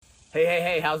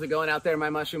Hey, how's it going out there, my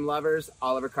mushroom lovers?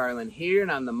 Oliver Carlin here, and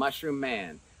I'm the Mushroom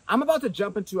Man. I'm about to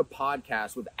jump into a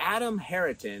podcast with Adam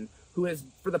Haritan, who has,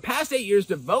 for the past 8 years,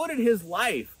 devoted his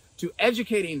life to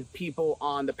educating people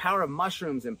on the power of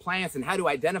mushrooms and plants and how to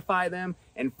identify them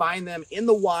and find them in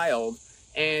the wild.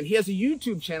 And he has a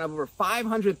YouTube channel of over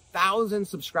 500,000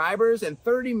 subscribers and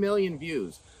 30 million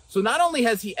views. So not only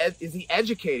is he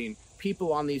educating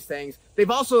people on these things,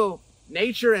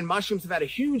 nature and mushrooms have had a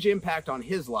huge impact on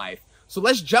his life. So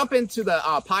let's jump into the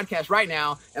podcast right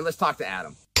now and let's talk to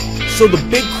Adam. So the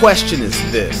big question is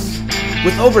this.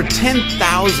 With over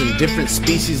 10,000 different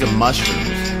species of mushrooms,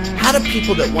 how do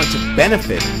people that want to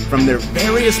benefit from their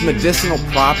various medicinal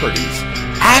properties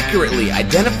accurately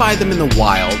identify them in the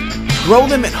wild, grow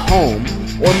them at home,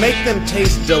 or make them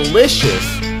taste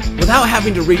delicious without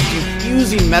having to read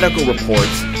confusing medical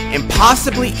reports and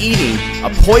possibly eating a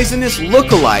poisonous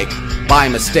look-alike by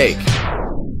mistake?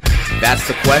 That's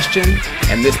the question,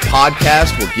 and this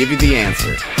podcast will give you the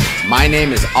answer. My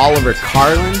name is Oliver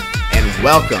Carlin, and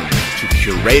welcome to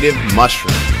Curative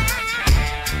Mushrooms.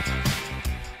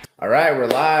 All right, we're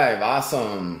live.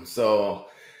 Awesome. So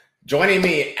joining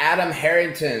me, Adam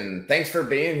Haritan. Thanks for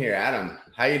being here, Adam.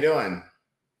 How you doing?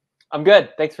 I'm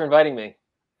good. Thanks for inviting me.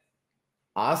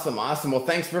 Awesome. Well,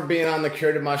 thanks for being on the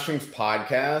Curative Mushrooms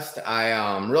podcast.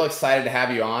 I'm real excited to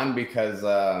have you on because,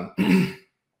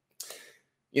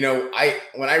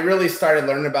 when I really started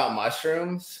learning about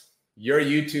mushrooms, your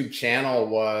YouTube channel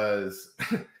was,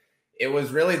 it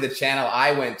was really the channel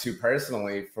I went to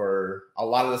personally for a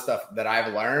lot of the stuff that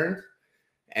I've learned.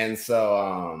 And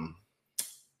so,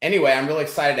 anyway, I'm really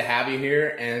excited to have you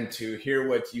here and to hear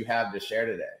what you have to share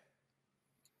today.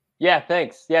 Yeah,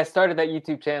 thanks. Yeah, I started that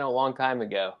YouTube channel a long time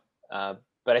ago,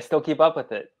 but I still keep up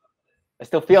with it. I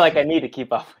still feel like I need to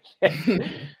keep up with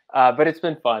it, but it's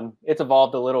been fun. It's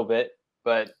evolved a little bit,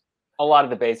 but a lot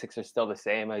of the basics are still the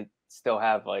same. I still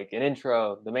have like an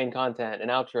intro, the main content, an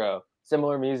outro,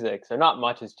 similar music. So not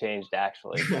much has changed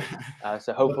actually.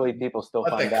 So hopefully people still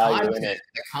find value in it.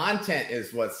 The content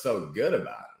is what's so good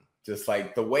about it. Just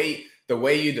like the way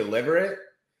you deliver it.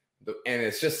 And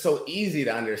it's just so easy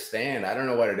to understand. I don't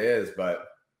know what it is,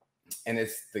 and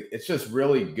it's just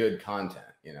really good content,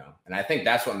 and I think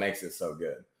that's what makes it so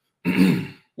good.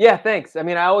 Yeah, thanks. I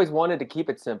mean, I always wanted to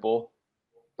keep it simple.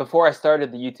 Before I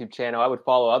started the YouTube channel, I would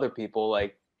follow other people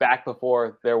like back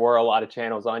before there were a lot of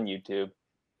channels on YouTube.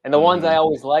 And the ones I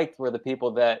always liked were the people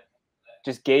that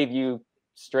just gave you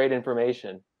straight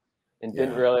information and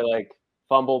didn't really like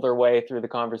fumble their way through the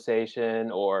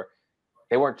conversation, or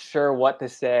they weren't sure what to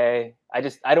say. I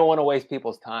don't want to waste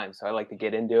people's time. So I like to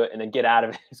get into it and then get out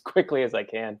of it as quickly as I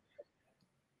can.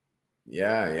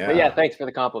 Yeah. But yeah, thanks for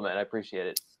the compliment. I appreciate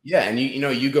it. Yeah. And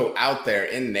you go out there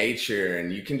in nature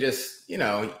and you can just,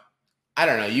 I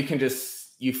don't know,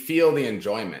 you feel the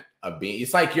enjoyment of being,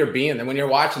 it's like you're being, and when you're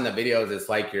watching the videos, it's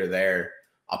like you're there,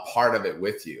 a part of it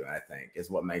with you, I think is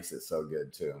what makes it so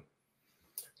good too.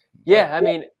 Yeah. I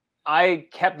mean, I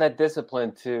kept that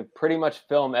discipline to pretty much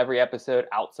film every episode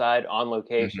outside on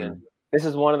location. This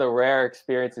is one of the rare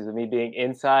experiences of me being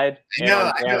inside. I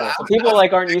know. So people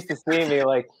aren't used to seeing me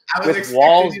with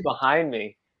walls behind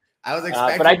me. I was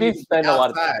expecting, but I do spend a lot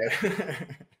of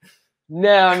time.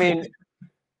 No, I mean,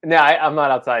 I'm not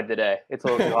outside today. It's a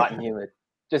little hot and humid.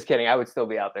 Just kidding. I would still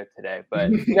be out there today. But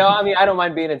no, I mean, I don't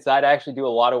mind being inside. I actually do a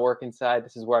lot of work inside.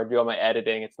 This is where I do all my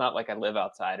editing. It's not like I live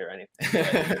outside or anything.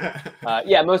 But,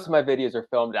 yeah, most of my videos are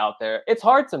filmed out there. It's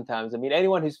hard sometimes. I mean,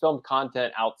 anyone who's filmed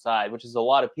content outside, which is a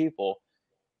lot of people,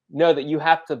 know that you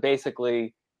have to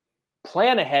basically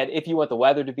plan ahead if you want the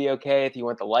weather to be okay, if you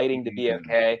want the lighting to be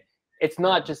okay. It's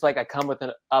not just like I come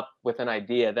up with an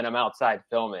idea, then I'm outside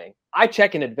filming. I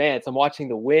check in advance. I'm watching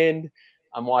the wind.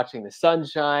 I'm watching the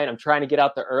sunshine. I'm trying to get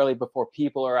out there early before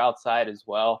people are outside as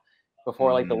well,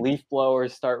 before like the leaf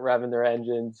blowers start revving their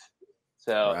engines.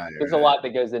 So there's a lot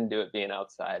that goes into it being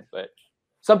outside. But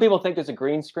some people think there's a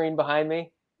green screen behind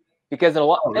me because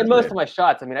in most of my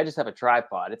shots, I mean, I just have a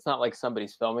tripod. It's not like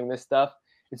somebody's filming this stuff.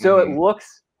 And so it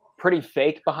looks pretty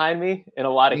fake behind me in a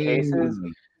lot of cases.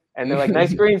 And they're like,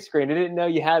 nice green screen. I didn't know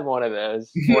you had one of those.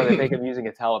 Or they think I'm using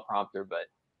a teleprompter, but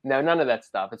no, none of that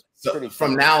stuff. It's pretty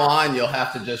from now on, you'll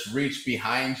have to just reach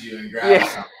behind you and grab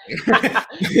something.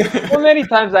 Well, many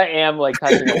times I am like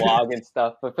touching a log and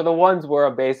stuff, but for the ones where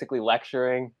I'm basically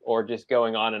lecturing or just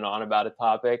going on and on about a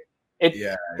topic,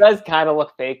 it does kind of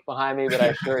look fake behind me, but I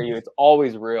assure you, it's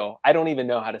always real. I don't even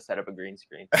know how to set up a green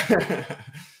screen.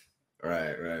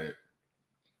 Right.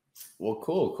 Well,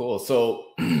 cool. So,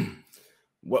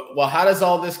 how does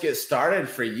all this get started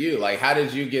for you? Like, how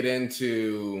did you get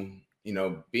into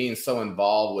being so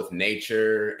involved with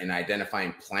nature and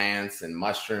identifying plants and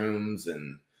mushrooms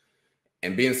and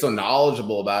being so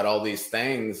knowledgeable about all these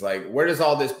things, like, where does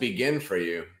all this begin for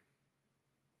you?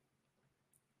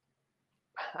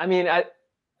 I mean,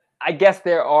 I guess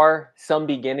there are some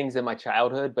beginnings in my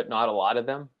childhood, but not a lot of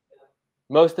them.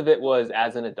 Most of it was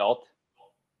as an adult,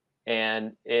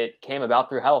 and it came about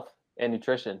through health and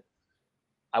nutrition.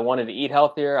 I wanted to eat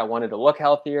healthier. I wanted to look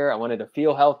healthier. I wanted to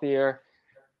feel healthier.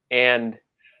 And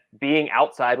being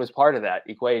outside was part of that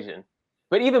equation.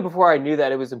 But even before I knew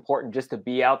that it was important just to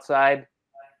be outside,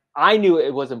 I knew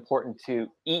it was important to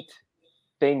eat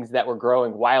things that were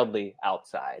growing wildly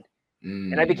outside.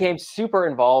 And I became super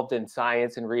involved in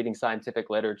science and reading scientific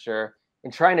literature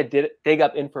and trying to dig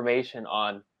up information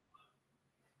on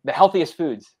the healthiest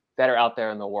foods that are out there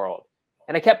in the world.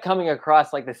 And I kept coming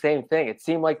across like the same thing. It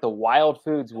seemed like the wild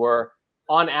foods were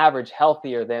on average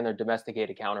healthier than their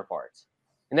domesticated counterparts.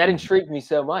 And that intrigued me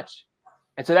so much.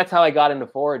 And so that's how I got into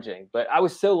foraging. But I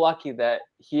was so lucky that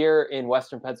here in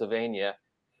Western Pennsylvania,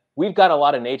 we've got a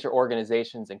lot of nature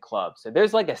organizations and clubs. So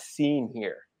there's like a scene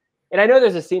here. And I know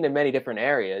there's a scene in many different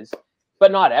areas,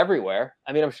 but not everywhere.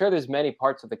 I mean, I'm sure there's many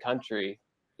parts of the country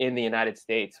in the United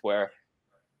States where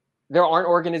there aren't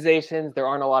organizations, there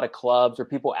aren't a lot of clubs or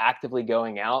people actively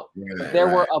going out. But there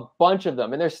were a bunch of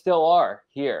them, and there still are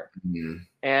here.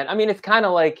 And I mean, it's kind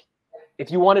of like if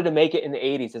you wanted to make it in the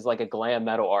 80s as like a glam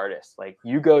metal artist, like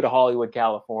you go to Hollywood,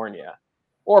 California,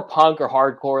 or punk or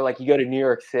hardcore, like you go to New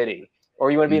York City,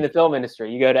 or you want to be in the film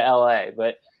industry, you go to LA.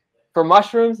 But for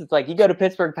mushrooms, it's like you go to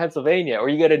Pittsburgh, Pennsylvania, or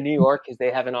you go to New York because they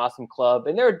have an awesome club.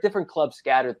 And there are different clubs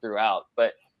scattered throughout.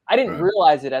 But I didn't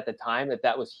realize it at the time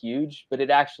that was huge, but it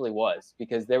actually was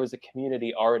because there was a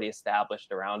community already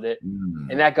established around it.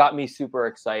 And that got me super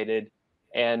excited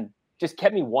and just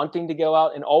kept me wanting to go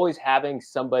out and always having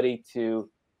somebody to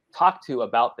talk to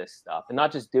about this stuff and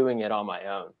not just doing it on my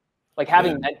own. Like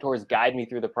having mentors guide me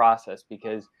through the process,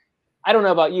 because I don't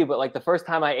know about you, but like the first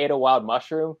time I ate a wild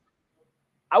mushroom,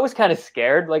 I was kind of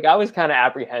scared. Like I was kind of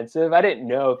apprehensive. I didn't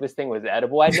know if this thing was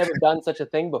edible. I'd never done such a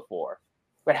thing before.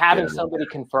 But having somebody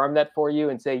confirm that for you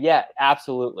and say, yeah,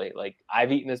 absolutely. Like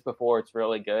I've eaten this before. It's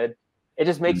really good. It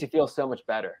just makes you feel so much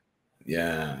better.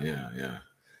 Yeah.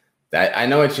 That I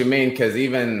know what you mean. Cause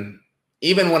even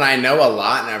when I know a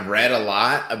lot and I've read a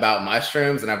lot about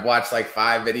mushrooms and I've watched like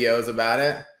 5 videos about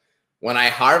it, when I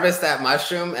harvest that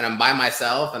mushroom and I'm by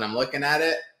myself and I'm looking at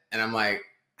it and I'm like,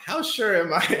 how sure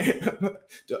am I?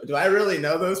 do I really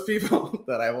know those people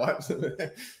that I watch?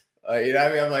 You know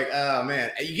what I mean? I'm like, oh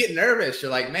man, you get nervous.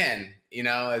 You're like, man,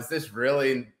 is this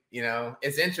really,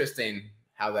 it's interesting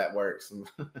how that works.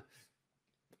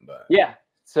 But yeah,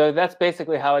 so that's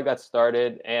basically how I got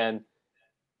started. And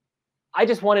I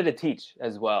just wanted to teach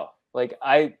as well. Like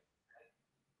I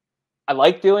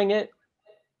like doing it.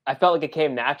 I felt like it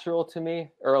came natural to me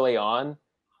early on.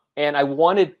 And I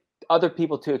wanted other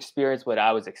people to experience what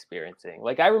I was experiencing.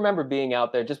 Like I remember being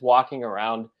out there just walking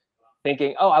around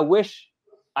thinking, oh, I wish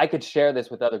I could share this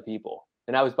with other people.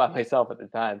 And I was by myself at the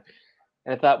time.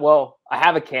 And I thought, well, I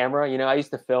have a camera. I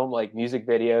used to film like music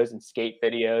videos and skate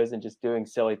videos and just doing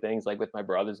silly things like with my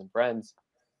brothers and friends.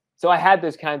 So I had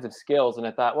those kinds of skills. And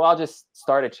I thought, well, I'll just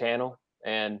start a channel.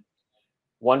 And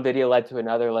one video led to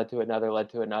another, led to another, led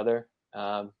to another.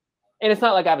 And it's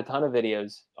not like I have a ton of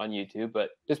videos on YouTube,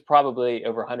 but there's probably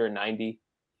over 190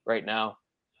 right now.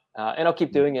 And I'll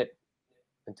keep doing it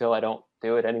until I don't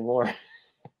do it anymore.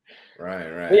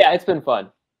 Right. But yeah, it's been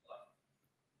fun.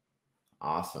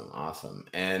 Awesome.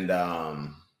 And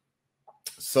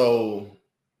so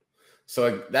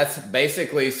that's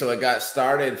basically, so it got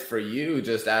started for you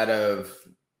just out of,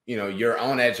 your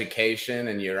own education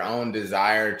and your own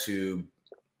desire to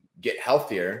get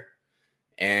healthier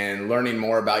and learning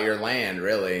more about your land,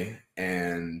 really.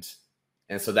 And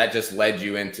so that just led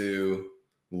you into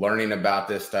learning about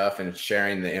this stuff and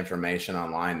sharing the information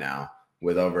online now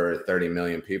with over 30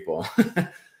 million people.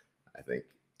 I think.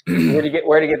 Where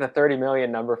to get the 30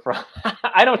 million number from?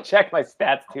 I don't check my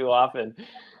stats too often.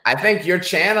 I think your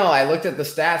channel, I looked at the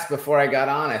stats before I got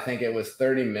on. I think it was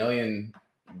 30 million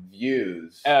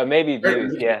views. Maybe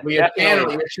views, yeah. Well,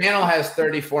 your channel has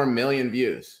 34 million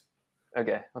views.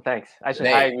 Okay, well, thanks. I should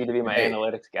hire you to be my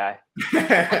analytics guy.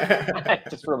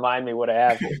 Just remind me what I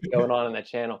have going on that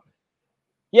channel.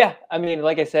 Yeah, I mean,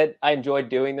 like I said, I enjoyed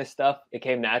doing this stuff. It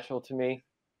came natural to me,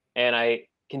 and I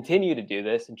continue to do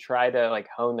this and try to like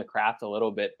hone the craft a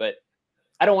little bit. But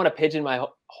I don't want to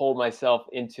pigeonhole myself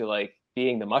into like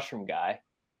being the mushroom guy.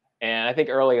 And I think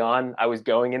early on I was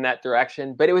going in that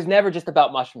direction, but it was never just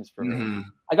about mushrooms for me.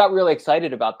 I got really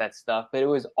excited about that stuff, but it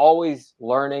was always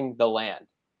learning the land.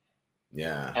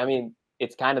 Yeah. I mean,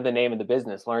 it's kind of the name of the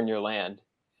business, Learn Your Land.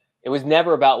 It was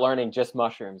never about learning just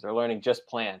mushrooms or learning just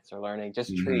plants or learning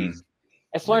just trees.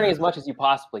 It's learning as much as you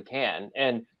possibly can.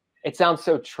 And it sounds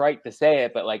so trite to say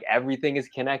it, but like everything is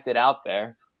connected out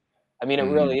there. I mean, it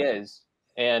really is.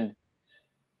 And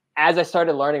as I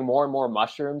started learning more and more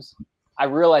mushrooms, I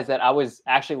realized that I was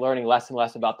actually learning less and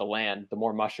less about the land, the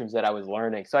more mushrooms that I was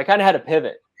learning. So I kind of had to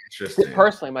pivot.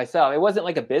 Personally myself. It wasn't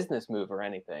like a business move or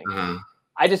anything.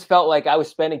 I just felt like I was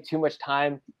spending too much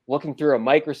time looking through a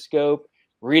microscope,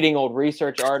 reading old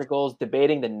research articles,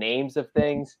 debating the names of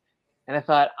things. And I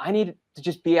thought I need to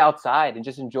just be outside and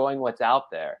just enjoying what's out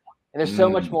there. And there's so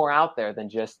much more out there than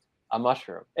just a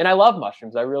mushroom. And I love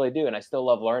mushrooms. I really do. And I still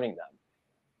love learning them.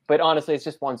 But honestly, it's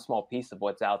just one small piece of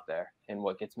what's out there and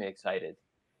what gets me excited.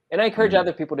 And I encourage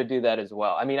other people to do that as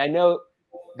well. I mean, I know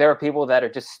there are people that are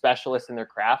just specialists in their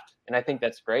craft. And I think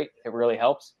that's great. It really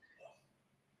helps.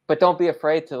 But don't be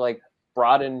afraid to like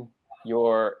broaden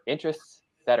your interests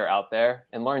that are out there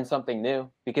and learn something new,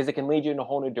 because it can lead you in a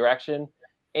whole new direction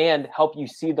and help you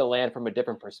see the land from a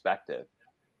different perspective.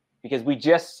 Because we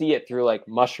just see it through like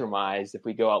mushroom eyes if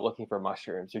we go out looking for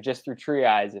mushrooms, or just through tree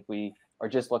eyes if we are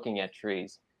just looking at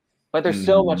trees. But there's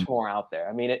so much more out there.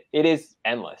 I mean, it is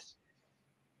endless.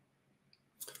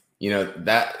 You know,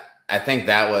 that I think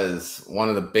that was one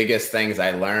of the biggest things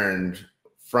I learned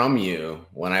from you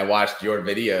when I watched your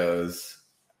videos,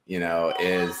 you know,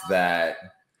 is that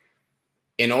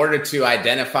in order to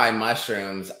identify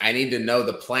mushrooms, I need to know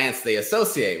the plants they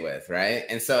associate with, right?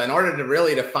 And so in order to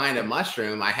really to find a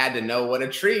mushroom, I had to know what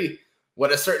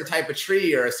a certain type of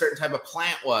tree or a certain type of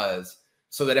plant was,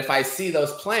 so that if I see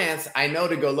those plants, I know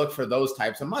to go look for those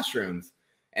types of mushrooms.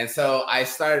 And so I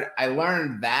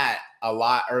learned that a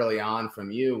lot early on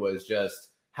from you, was just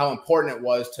how important it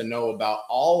was to know about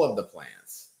all of the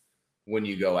plants when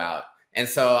you go out. And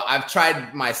so I've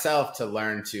tried myself to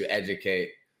learn to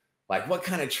educate, like, what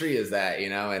kind of tree is that, you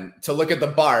know, and to look at the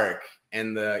bark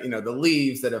and the, you know, the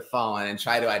leaves that have fallen and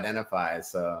try to identify.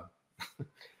 So.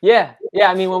 Yeah.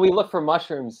 I mean, when we look for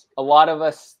mushrooms, a lot of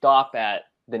us stop at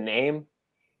the name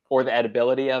or the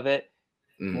edibility of it.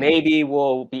 Maybe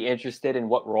we'll be interested in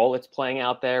what role it's playing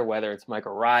out there, whether it's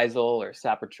mycorrhizal or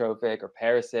saprotrophic or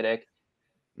parasitic.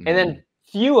 And then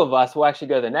few of us will actually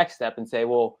go to the next step and say,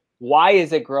 well, why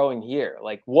is it growing here?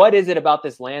 Like, what is it about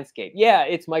this landscape? Yeah,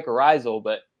 it's mycorrhizal,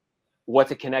 but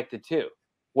what's it connected to?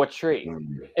 What tree?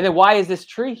 And then why is this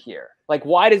tree here? Like,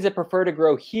 why does it prefer to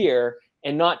grow here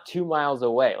and not 2 miles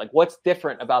away? Like, what's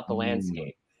different about the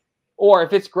landscape? Or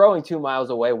if it's growing 2 miles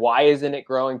away, why isn't it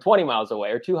growing 20 miles away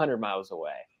or 200 miles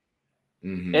away?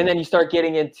 And then you start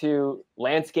getting into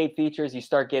landscape features. You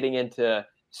start getting into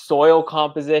soil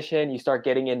composition. You start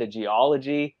getting into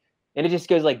geology. And it just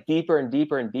goes like deeper and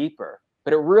deeper and deeper.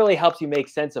 But it really helps you make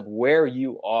sense of where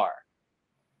you are.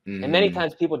 And many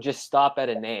times people just stop at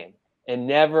a name and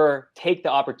never take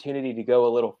the opportunity to go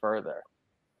a little further.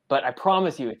 But I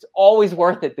promise you, it's always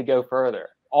worth it to go further.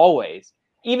 Always.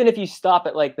 Even if you stop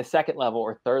at like the second level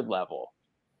or third level,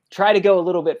 try to go a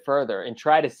little bit further and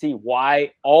try to see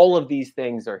why all of these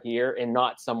things are here and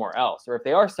not somewhere else. Or if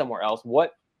they are somewhere else,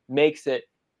 what makes it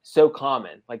so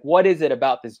common? Like, what is it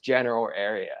about this general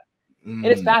area? And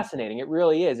it's fascinating. It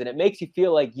really is. And it makes you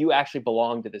feel like you actually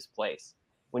belong to this place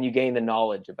when you gain the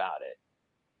knowledge about it.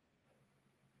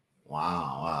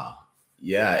 Wow.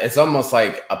 Yeah, it's almost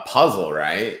like a puzzle,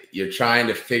 right? You're trying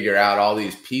to figure out all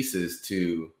these pieces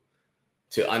to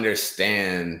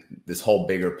understand this whole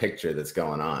bigger picture that's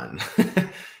going on.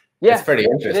 Yeah, it's pretty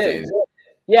interesting.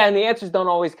 Yeah, and the answers don't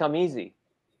always come easy.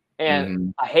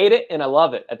 And I hate it and I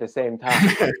love it at the same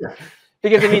time.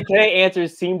 Because I mean, today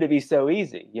answers seem to be so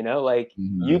easy, you know, like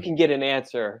you can get an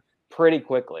answer pretty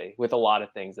quickly with a lot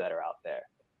of things that are out there.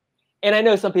 And I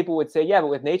know some people would say, yeah, but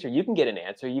with nature, you can get an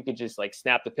answer. You could just like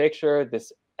snap the picture.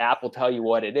 This app will tell you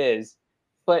what it is.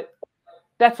 But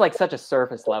that's like such a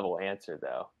surface level answer,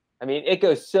 though. I mean, it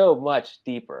goes so much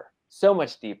deeper.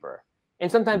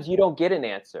 And sometimes you don't get an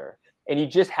answer and you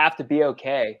just have to be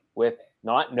okay with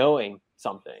not knowing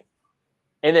something.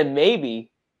 And then maybe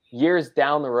years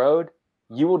down the road,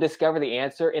 you will discover the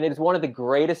answer. And it is one of the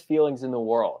greatest feelings in the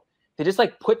world to just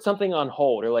like put something on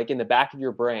hold or like in the back of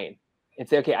your brain and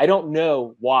say, okay, I don't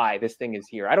know why this thing is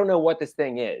here. I don't know what this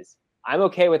thing is. I'm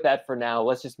okay with that for now.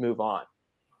 Let's just move on.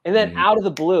 And then out of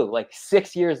the blue, like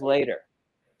 6 years later,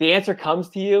 the answer comes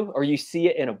to you, or you see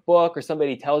it in a book, or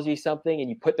somebody tells you something and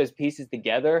you put those pieces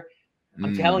together.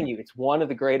 I'm telling you, it's one of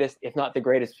the greatest, if not the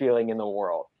greatest feeling in the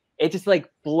world. It just like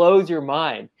blows your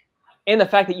mind. And the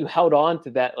fact that you held on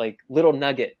to that like little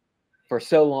nugget for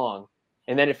so long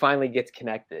and then it finally gets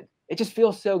connected. It just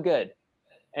feels so good.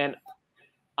 And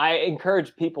I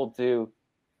encourage people to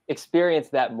experience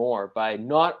that more by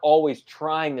not always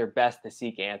trying their best to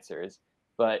seek answers,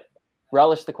 but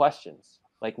relish the questions,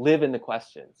 like live in the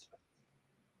questions.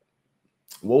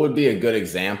 What would be a good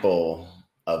example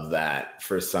of that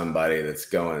for somebody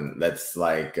that's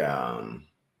like, that's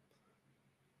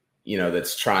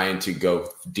trying to go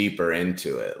deeper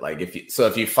into it? Like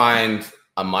if you find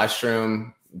a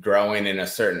mushroom growing in a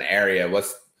certain area,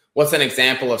 what's an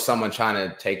example of someone trying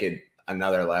to take it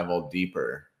another level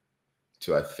deeper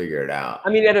to figure it out? I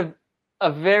mean, at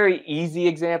a very easy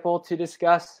example to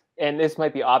discuss, and this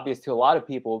might be obvious to a lot of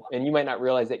people, and you might not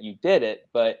realize that you did it,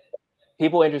 but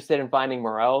people interested in finding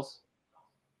morels,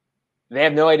 they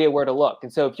have no idea where to look.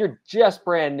 And so if you're just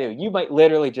brand new, you might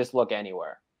literally just look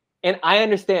anywhere. And I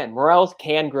understand morels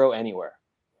can grow anywhere.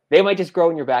 They might just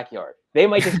grow in your backyard. They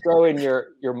might just grow in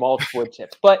your mulch wood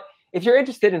chips. But if you're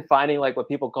interested in finding like what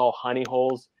people call honey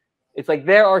holes, it's like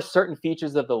there are certain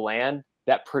features of the land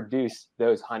that produce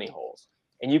those honey holes.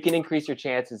 And you can increase your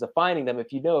chances of finding them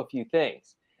if you know a few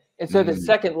things. And so the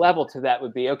second level to that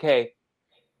would be, okay,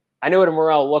 I know what a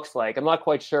morel looks like. I'm not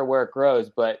quite sure where it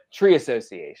grows, but tree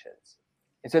associations.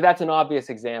 And so that's an obvious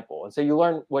example. And so you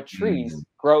learn what trees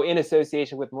grow in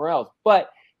association with morels. But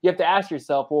you have to ask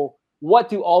yourself, well, what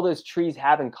do all those trees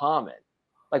have in common?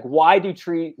 Like, where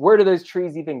do those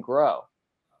trees even grow?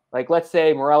 Like, let's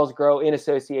say morels grow in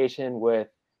association with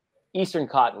eastern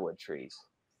cottonwood trees.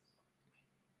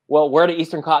 Well, where do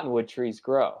eastern cottonwood trees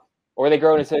grow? Or they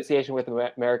grow in association with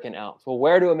American elms. Well,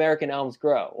 where do American elms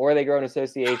grow? Or they grow in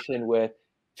association with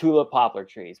tulip poplar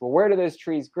trees. Well, where do those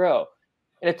trees grow?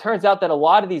 And it turns out that a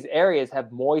lot of these areas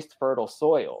have moist, fertile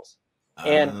soils.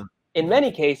 And in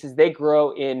many cases, they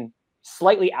grow in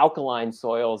slightly alkaline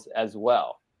soils as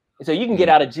well. And so you can get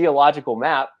out a geological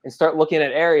map and start looking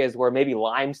at areas where maybe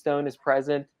limestone is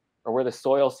present or where the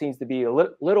soil seems to be a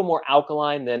little more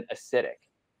alkaline than acidic.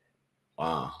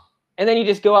 Wow. And then you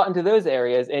just go out into those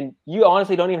areas and you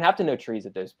honestly don't even have to know trees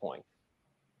at those points.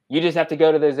 You just have to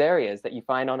go to those areas that you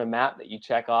find on a map that you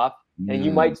check off, and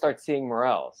you might start seeing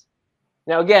morels.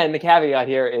 Now, again, the caveat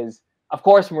here is, of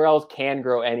course, morels can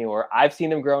grow anywhere. I've seen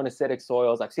them grow in acidic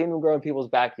soils. I've seen them grow in people's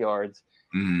backyards.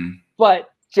 But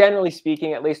generally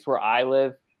speaking, at least where I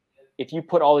live, if you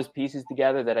put all those pieces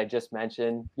together that I just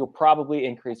mentioned, you'll probably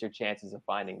increase your chances of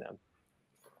finding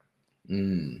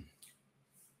them.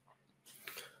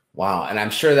 Wow. And I'm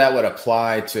sure that would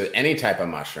apply to any type of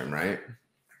mushroom, right?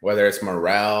 Whether it's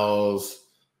morels,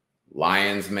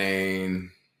 lion's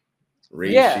mane,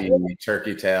 reishi,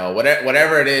 turkey tail,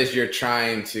 whatever it is you're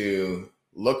trying to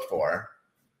look for,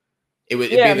 it'd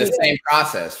be the same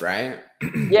process, right?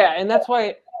 Yeah, and that's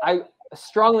why I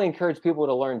strongly encourage people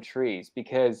to learn trees,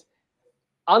 because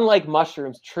unlike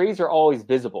mushrooms, trees are always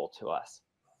visible to us.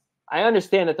 I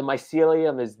understand that the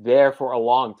mycelium is there for a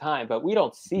long time, but we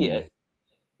don't see it.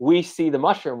 We see the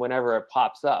mushroom whenever it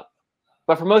pops up.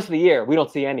 But for most of the year, we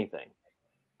don't see anything,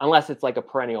 unless it's like a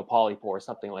perennial polypore or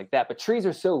something like that. But trees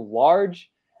are so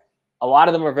large. A lot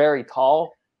of them are very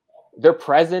tall. They're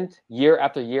present year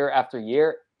after year after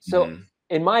year. So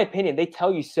in my opinion, they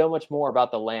tell you so much more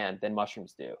about the land than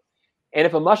mushrooms do. And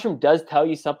if a mushroom does tell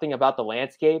you something about the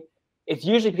landscape, it's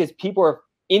usually because people are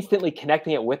instantly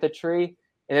connecting it with a tree,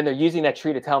 and then they're using that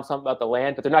tree to tell them something about the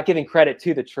land, but they're not giving credit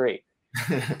to the tree.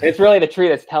 It's really the tree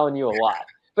that's telling you a lot.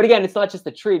 But again, it's not just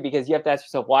the tree, because you have to ask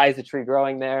yourself, why is the tree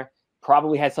growing there?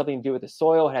 Probably has something to do with the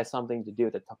soil. It has something to do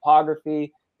with the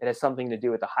topography. It has something to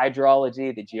do with the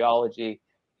hydrology, the geology.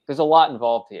 There's a lot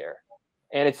involved here.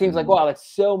 And it seems like, wow,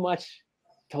 that's so much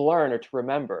to learn or to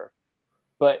remember.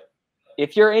 But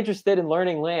if you're interested in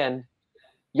learning land,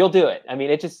 you'll do it. I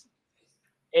mean,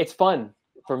 it's fun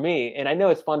for me. And I know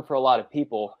it's fun for a lot of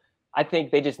people. I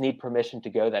think they just need permission to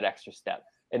go that extra step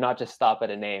and not just stop at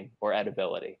a name or at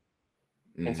ability.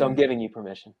 And so I'm giving you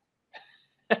permission.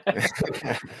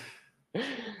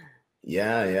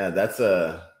 Yeah,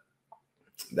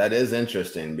 that is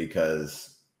interesting,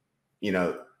 because,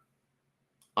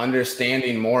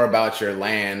 understanding more about your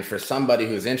land for somebody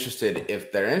who's interested,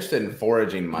 if they're interested in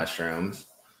foraging mushrooms,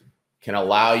 can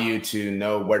allow you to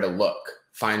know where to look,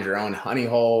 find your own honey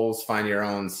holes, find your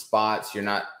own spots. You're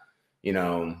not,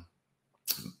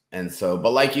 and so,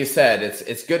 but like you said,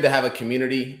 it's good to have a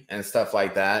community and stuff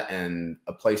like that, and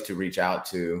a place to reach out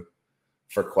to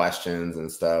for questions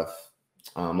and stuff,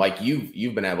 like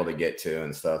you've been able to get to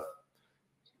and stuff.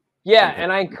 Yeah,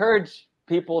 and I encourage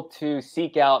people to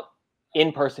seek out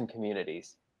in-person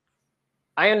communities.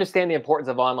 I understand the importance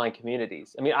of online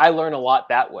communities. I mean, I learn a lot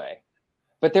that way,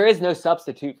 but there is no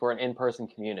substitute for an in-person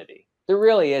community. There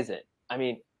really isn't. I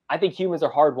mean, I think humans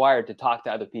are hardwired to talk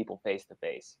to other people face to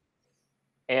face.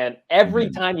 And every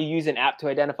time you use an app to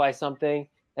identify something,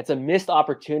 That's a missed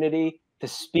opportunity to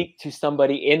speak to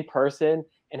somebody in person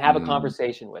and have a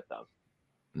conversation with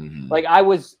them. Like I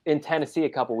was in Tennessee a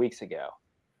couple weeks ago,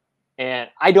 and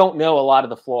I don't know a lot of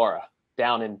the flora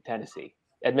down in Tennessee.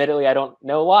 Admittedly, I don't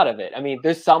know a lot of it. I mean,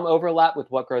 there's some overlap with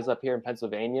what grows up here in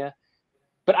Pennsylvania,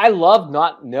 but I love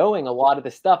not knowing a lot of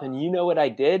this stuff. And you know what I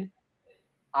did?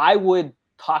 I would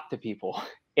talk to people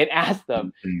and ask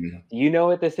them, do you know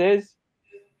what this is?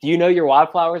 Do you know your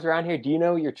wildflowers around here? Do you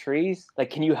know your trees? Like,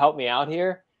 can you help me out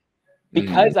here?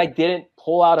 Because I didn't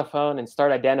pull out a phone and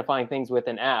start identifying things with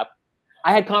an app,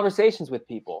 I had conversations with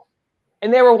people.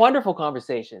 And they were wonderful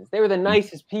conversations. They were the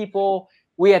nicest people.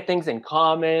 We had things in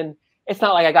common. It's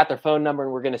not like I got their phone number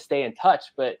and we're going to stay in touch.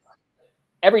 But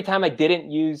every time I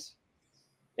didn't use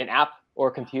an app or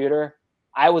a computer,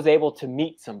 I was able to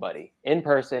meet somebody in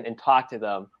person and talk to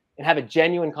them and have a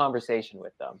genuine conversation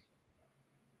with them.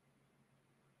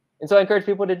 And so I encourage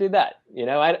people to do that. You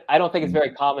know, I don't think it's very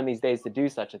common these days to do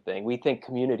such a thing. We think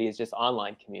community is just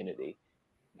online community.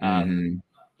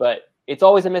 But it's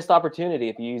always a missed opportunity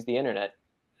if you use the internet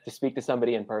to speak to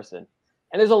somebody in person.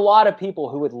 And there's a lot of people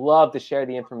who would love to share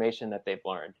the information that they've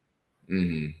learned.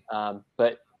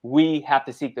 But we have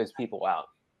to seek those people out.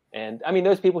 And I mean,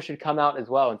 those people should come out as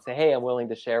well and say, hey, I'm willing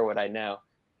to share what I know.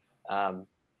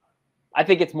 I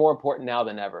think it's more important now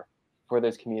than ever for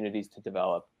those communities to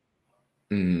develop.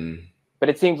 But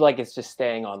it seems like it's just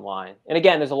staying online. And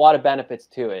again, there's a lot of benefits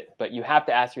to it, but you have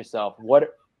to ask yourself, what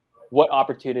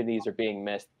opportunities are being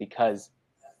missed because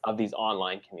of these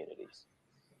online communities?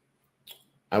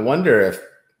 I wonder if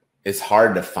it's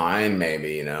hard to find,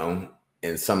 maybe, you know,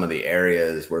 in some of the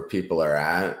areas where people are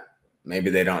at, maybe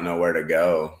they don't know where to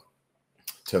go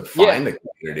to find a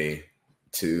community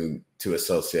to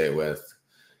associate with.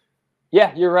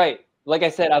 Yeah, you're right. Like I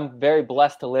said, I'm very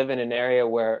blessed to live in an area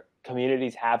where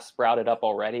communities have sprouted up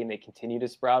already and they continue to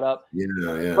sprout up.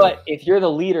 But if you're the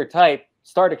leader type,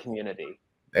 start a community.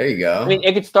 There you go. I mean,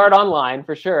 it could start online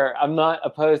for sure. I'm not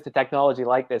opposed to technology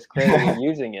like this, clearly, and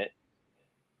using it.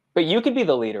 But you could be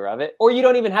the leader of it, or you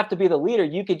don't even have to be the leader.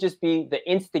 You could just be the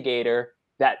instigator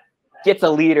that gets a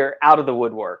leader out of the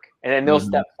woodwork, and then they'll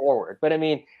step forward. But I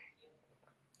mean,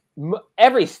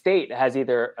 every state has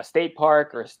either a state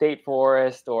park or a state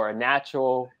forest or a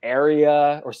natural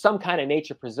area or some kind of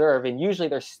nature preserve, and usually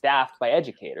they're staffed by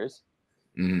educators.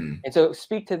 And so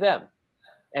speak to them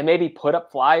and maybe put up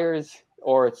flyers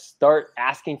or start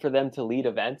asking for them to lead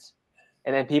events,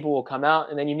 and then people will come out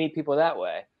and then you meet people that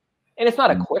way. And it's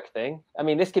not a quick thing. I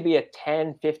mean, this could be a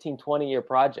 10, 15, 20-year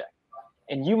project,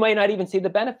 and you might not even see the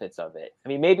benefits of it. I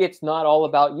mean, maybe it's not all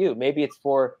about you. Maybe it's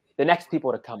for the next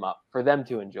people to come up, for them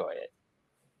to enjoy it.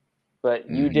 But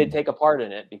you did take a part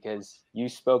in it because you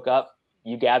spoke up,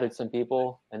 you gathered some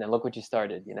people, and then look what you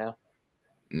started, you know?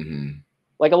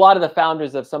 Like a lot of the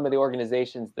founders of some of the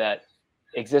organizations that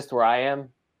exist where I am,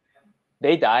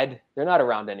 they died. They're not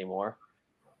around anymore.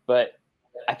 But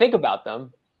I think about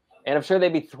them, and I'm sure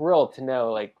they'd be thrilled to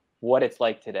know like what it's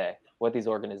like today, what these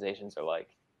organizations are like.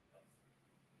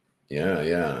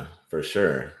 Yeah, for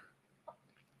sure.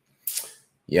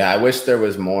 Yeah, I wish there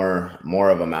was more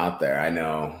of them out there. I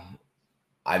know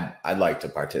I'd like to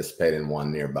participate in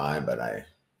one nearby, but I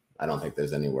don't think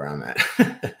there's anywhere I'm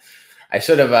at. I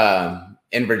should have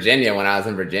in Virginia, when I was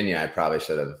in Virginia, I probably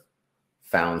should have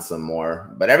found some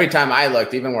more. But every time I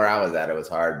looked, even where I was at, it was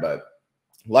hard. But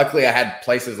luckily I had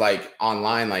places like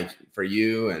online, like for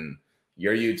you and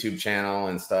your YouTube channel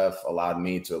and stuff, allowed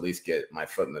me to at least get my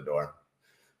foot in the door.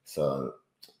 So,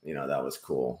 you know, that was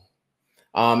cool.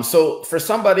 So for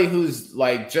somebody who's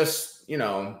like, just, you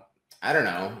know, I don't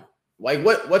know, like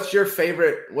what's your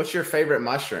favorite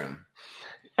mushroom?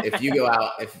 If you go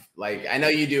out, if like, I know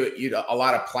you do a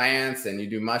lot of plants and you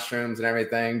do mushrooms and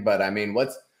everything, but I mean,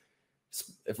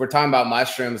 if we're talking about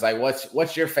mushrooms, like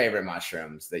what's your favorite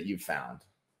mushrooms that you've found?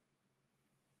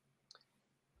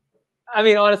 I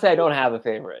mean, honestly, I don't have a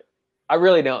favorite. I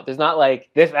really don't. There's not like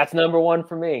this, that's number one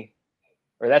for me,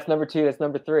 or that's number two, that's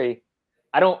number three.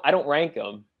 I don't rank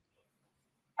them.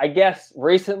 I guess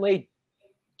recently,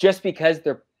 just because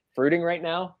they're fruiting right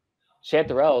now,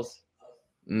 chanterelles.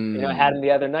 You know, I had them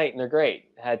the other night and they're great.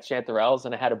 I had chanterelles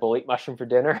and I had a bolete mushroom for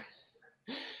dinner.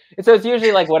 And so it's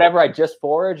usually like whatever I just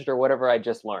foraged or whatever I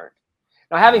just learned.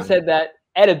 Now, having said that,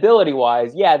 edibility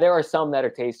wise, yeah, there are some that are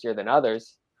tastier than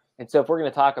others. And so if we're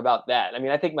going to talk about that, I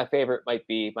mean, I think my favorite might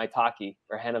be maitake,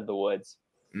 or hen of the woods.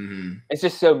 It's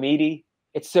just so meaty.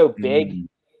 It's so big.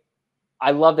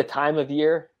 I love the time of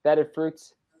year that it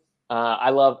fruits. I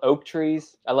love oak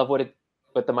trees. I love what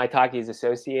the maitake is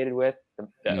associated with,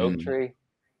 the oak tree.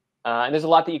 And there's a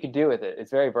lot that you can do with it.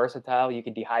 It's very versatile. You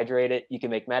can dehydrate it. You can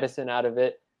make medicine out of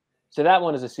it. So that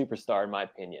one is a superstar in my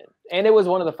opinion. And it was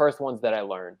one of the first ones that I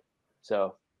learned.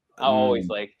 So I'll always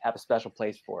like have a special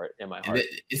place for it in my heart.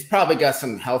 It's probably got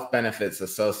some health benefits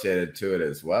associated to it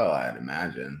as well, I'd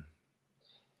imagine.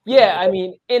 Yeah, I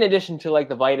mean, in addition to like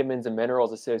the vitamins and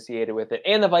minerals associated with it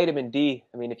and the vitamin D,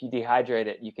 I mean, if you dehydrate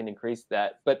it, you can increase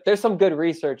that. But there's some good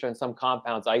research on some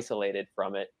compounds isolated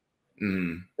from it.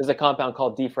 There's a compound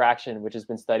called diffraction, which has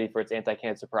been studied for its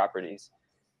anti-cancer properties.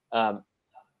 I've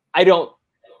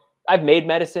made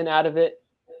medicine out of it.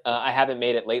 I haven't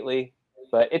made it lately,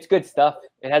 but it's good stuff.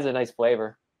 It has a nice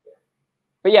flavor.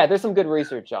 But yeah, there's some good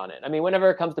research on it. I mean, whenever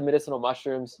it comes to medicinal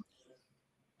mushrooms,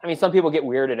 I mean, some people get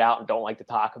weirded out and don't like to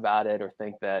talk about it or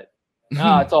think that,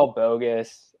 oh, it's all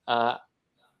bogus. I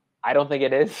don't think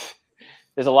it is.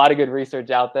 There's a lot of good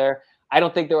research out there. I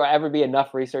don't think there will ever be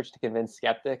enough research to convince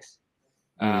skeptics.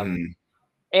 And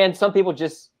some people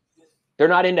they're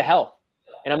not into health.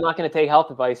 And I'm not going to take health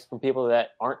advice from people that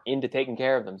aren't into taking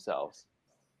care of themselves.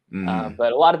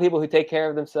 But a lot of people who take care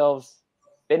of themselves,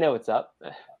 they know what's up.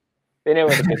 They know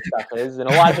where the good stuff is. And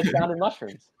a lot of it's found in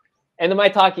mushrooms. And the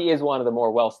maitake is one of the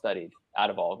more well-studied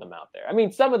out of all of them out there. I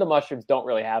mean, some of the mushrooms don't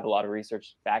really have a lot of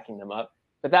research backing them up,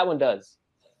 but that one does.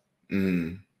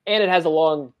 And it has a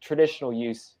long traditional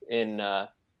use in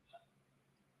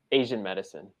Asian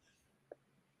medicine.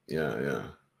 Yeah.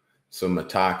 So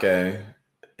maitake,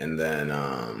 and then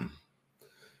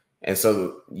and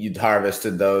so you'd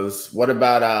harvested those. What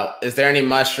about is there any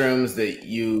mushrooms that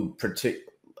you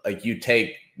you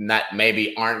take not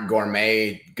maybe aren't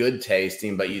gourmet good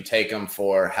tasting, but you take them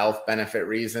for health benefit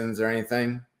reasons or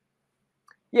anything?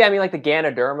 Yeah, I mean, like the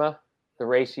Ganoderma, the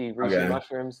reishi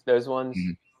mushrooms, those ones,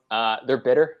 they're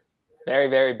bitter, very,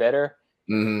 very bitter.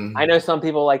 I know some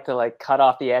people like to like cut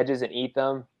off the edges and eat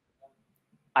them.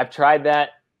 I've tried that.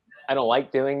 I don't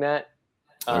like doing that.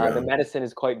 The medicine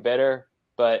is quite bitter,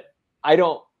 but I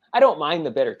don't mind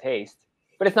the bitter taste.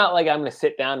 But it's not like I'm going to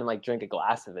sit down and like drink a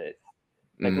glass of it.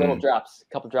 Like little drops,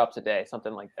 a couple drops a day,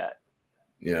 something like that.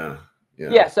 Yeah.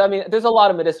 So I mean, there's a lot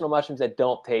of medicinal mushrooms that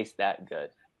don't taste that good,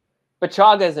 but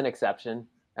chaga is an exception.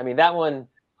 I mean, that one,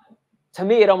 to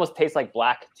me, it almost tastes like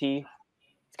black tea.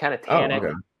 It's kind of tannic.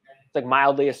 It's like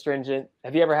mildly astringent.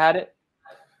 Have you ever had it?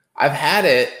 I've had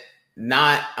it,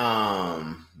 not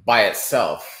by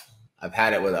itself. I've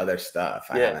had it with other stuff.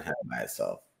 I haven't had it by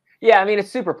itself. Yeah, I mean, it's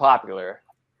super popular.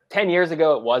 10 years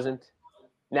ago, it wasn't.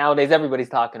 Nowadays, everybody's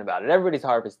talking about it. Everybody's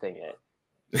harvesting it.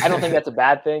 I don't think that's a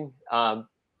bad thing. But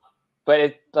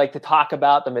it, like, to talk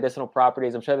about the medicinal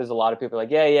properties, I'm sure there's a lot of people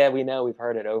like, yeah, we know, we've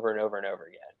heard it over and over and over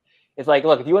again. It's like,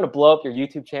 look, if you want to blow up your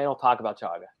YouTube channel, talk about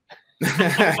chaga.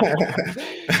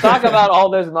 Talk about all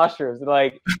those mushrooms, and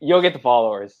like you'll get the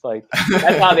followers. Like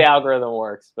that's how the algorithm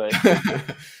works. But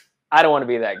I don't want to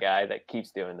be that guy that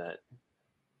keeps doing that.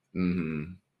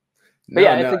 But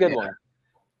it's a good one.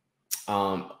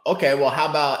 Okay, well, how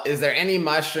about, is there any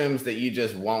mushrooms that you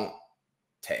just won't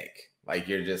take? Like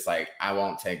you're just like, I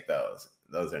won't take those.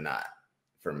 Those are not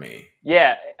for me.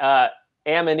 Yeah,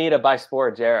 Amanita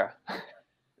bisporigera.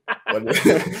 What is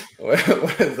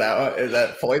that one? Is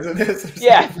that poisonous?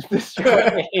 Yeah,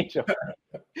 destroying angel.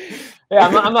 Yeah,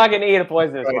 I'm not going to eat a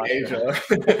poisonous mushroom.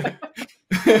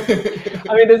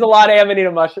 I mean, there's a lot of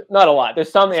Amanita mushrooms. Not a lot.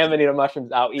 There's some Amanita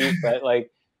mushrooms I'll eat, but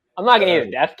like, I'm not going to eat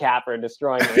a death capper and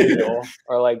destroying angel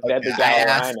or like deadly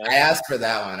Gallerina. I asked for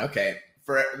that one. Okay,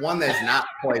 for one that's not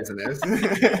poisonous.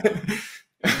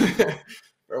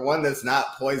 For one that's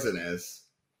not poisonous,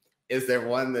 is there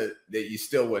one that you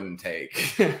still wouldn't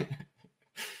take?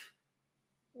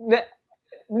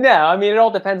 No, I mean, it all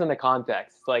depends on the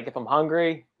context. Like if I'm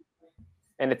hungry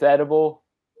and it's edible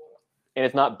and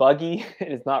it's not buggy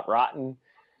and it's not rotten.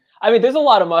 I mean, there's a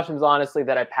lot of mushrooms, honestly,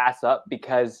 that I pass up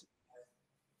because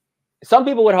some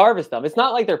people would harvest them. It's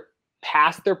not like they're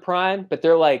past their prime, but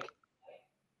they're like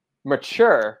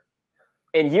mature.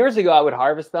 And years ago, I would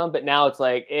harvest them, but now it's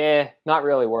like, not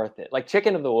really worth it. Like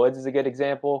chicken of the woods is a good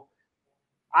example.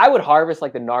 I would harvest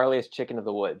like the gnarliest chicken of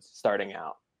the woods starting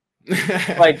out.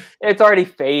 Like it's already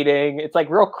fading. It's like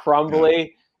real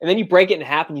crumbly. And then you break it in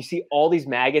half and you see all these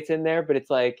maggots in there, but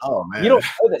it's like, oh, man. You don't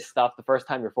know this stuff the first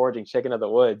time you're foraging chicken of the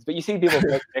woods, but you see people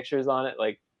post pictures on it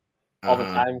like all the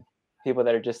time. People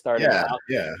that are just starting out.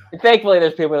 Yeah. And thankfully,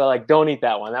 there's people that are like, don't eat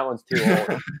that one. That one's too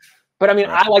old. But I mean,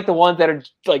 I like the ones that are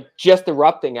like just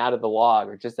erupting out of the log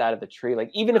or just out of the tree. Like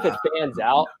even if it fans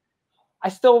out, I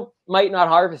still might not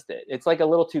harvest it. It's like a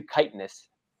little too chitinous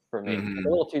for me. It's a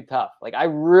little too tough. Like I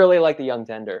really like the young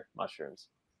tender mushrooms.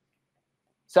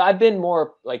 So I've been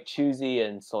more like choosy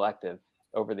and selective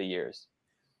over the years.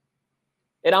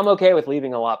 And I'm okay with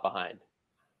leaving a lot behind.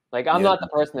 Like I'm not the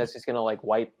person that's just going to like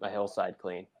wipe a hillside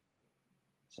clean.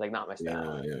 It's like not my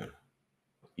style.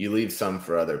 you leave some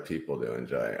for other people to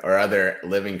enjoy, or other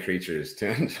living creatures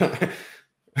to enjoy.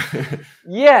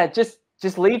 Yeah, just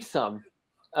leave some.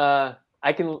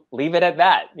 I can leave it at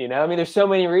that. You know, I mean, there's so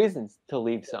many reasons to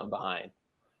leave some behind.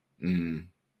 Mm.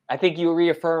 I think you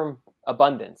reaffirm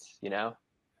abundance, you know,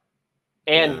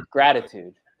 and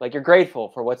gratitude. Like you're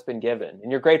grateful for what's been given,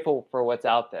 and you're grateful for what's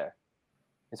out there,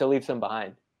 and so leave some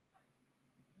behind.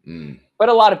 But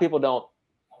a lot of people don't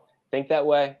think that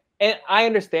way, and I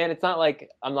understand. It's not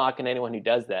like I'm knocking anyone who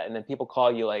does that, and then people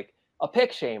call you like a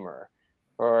pick shamer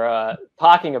or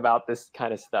talking about this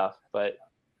kind of stuff. But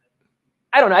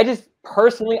I don't know. I just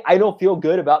personally, I don't feel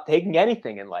good about taking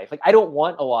anything in life. Like I don't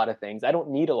want a lot of things. I don't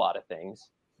need a lot of things.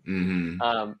 And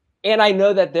I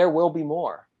know that there will be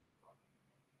more.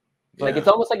 Like it's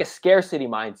almost like a scarcity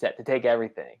mindset to take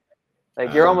everything.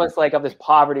 Like you're almost like of this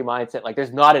poverty mindset. Like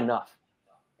there's not enough.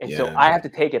 And so I have to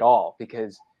take it all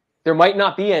because there might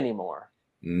not be any more.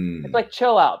 It's like,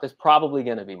 chill out. There's probably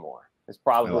going to be more. There's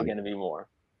probably going to be more.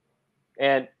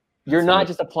 And you're not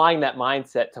just applying that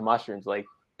mindset to mushrooms. Like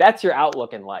that's your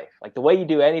outlook in life. Like the way you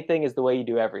do anything is the way you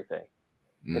do everything.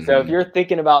 And so if you're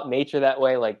thinking about nature that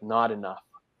way, like not enough.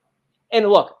 And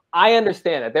look, I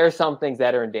understand that there are some things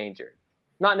that are endangered,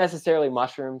 not necessarily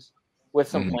mushrooms, with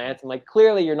some plants. And like,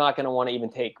 clearly you're not going to want to even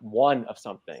take one of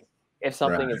something if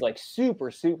something is like super,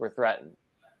 super threatened.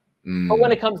 But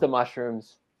when it comes to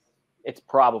mushrooms, it's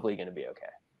probably going to be okay.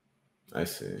 I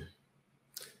see.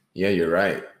 Yeah, you're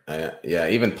right. Yeah,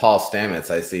 even Paul Stamets,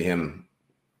 I see him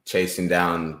chasing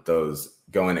down those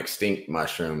going extinct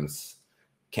mushrooms.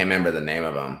 Can't remember the name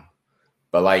of them.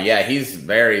 But like, yeah, he's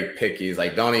very picky. He's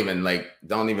like, don't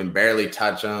even barely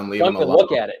touch them. Leave them alone.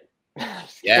 Look at it.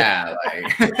 Yeah,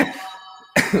 like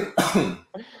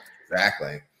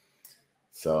exactly.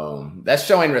 So that's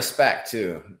showing respect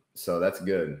too. So that's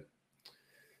good.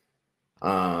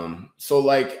 So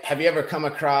like, have you ever come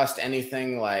across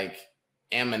anything like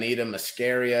Amanita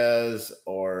muscarias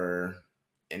or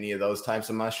any of those types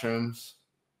of mushrooms?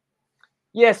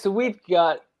 Yeah, so we've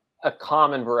got a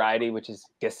common variety, which is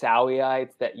Gasawii.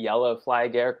 It's that yellow fly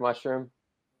agaric mushroom.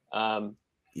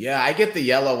 Yeah, I get the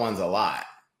yellow ones a lot.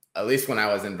 At least when I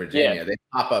was in Virginia, they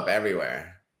pop up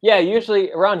everywhere. Yeah,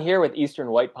 usually around here with Eastern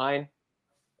white pine.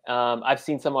 I've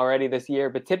seen some already this year,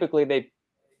 but typically they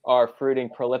are fruiting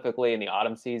prolifically in the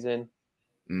autumn season.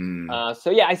 So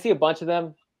yeah, I see a bunch of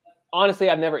them. Honestly,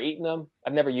 I've never eaten them.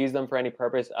 I've never used them for any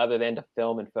purpose other than to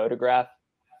film and photograph.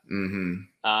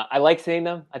 I like seeing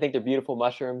them. I think they're beautiful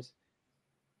mushrooms.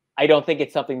 I don't think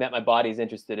it's something that my body's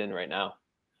interested in right now,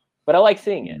 but I like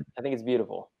seeing it. I think it's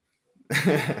beautiful.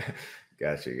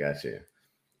 Gotcha.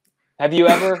 Have you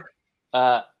ever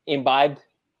imbibed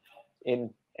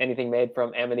in anything made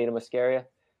from Amanita muscaria?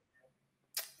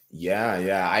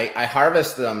 Yeah. I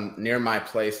harvest them near my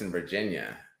place in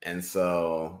Virginia, and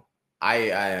so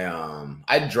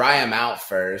I dry them out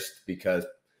first because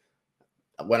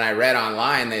when I read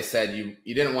online, they said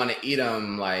you didn't want to eat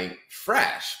them like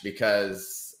fresh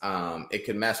because it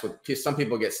could mess with. Some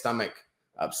people get stomach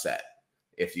upset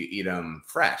if you eat them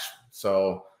fresh.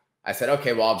 So I said,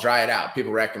 okay, well, I'll dry it out.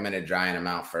 People recommended drying them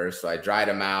out first. So I dried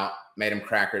them out, made them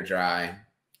cracker dry.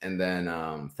 And then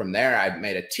from there, I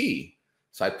made a tea.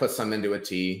 So I put some into a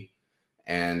tea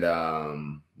and,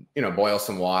 boil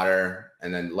some water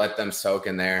and then let them soak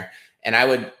in there.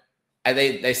 And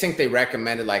they think they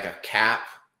recommended like a cap,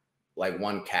 like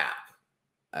one cap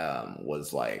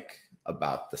was like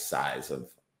about the size of,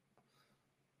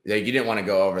 like you didn't want to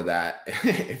go over that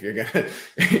if you're gonna,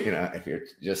 if you're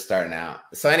just starting out.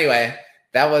 So anyway,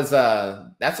 that's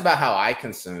about how I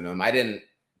consume them. I didn't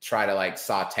try to like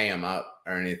saute them up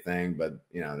or anything, but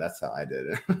that's how I did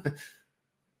it.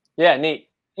 Yeah, neat.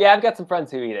 Yeah, I've got some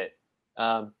friends who eat it,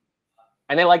 and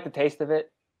they like the taste of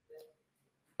it.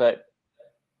 But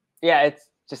yeah, it's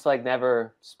just like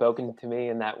never spoken to me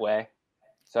in that way,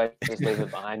 so I just leave it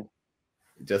behind.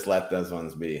 Just let those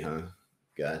ones be, huh?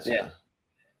 Gotcha. Yeah.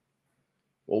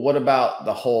 Well, what about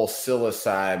the whole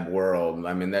psilocybe world?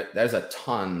 I mean, there's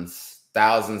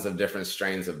thousands of different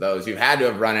strains of those. You've had to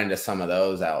have run into some of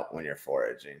those out when you're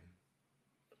foraging.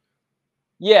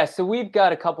 Yeah, so we've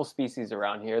got a couple species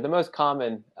around here. The most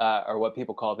common are what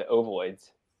people call the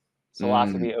ovoids,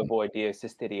 Psilocybe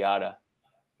ovoidiocystidiata.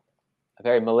 A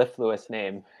very mellifluous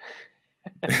name.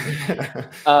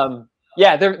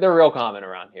 Yeah, they're real common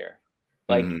around here.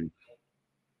 Like,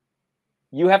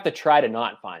 you have to try to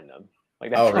not find them. Like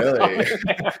that's really?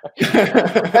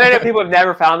 I know people have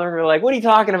never found them. They're like, "What are you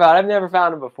talking about? I've never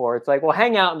found them before." It's like, well,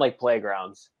 hang out in like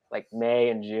playgrounds. like May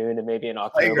and June and maybe in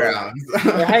October. Playgrounds.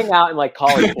 Or hang out in like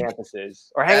college campuses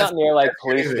or hang out near like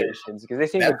police crazy. stations because they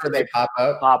seem That's to where they pop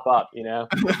up. pop up, you know.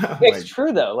 Oh It's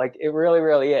true though, like it really,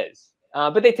 really is.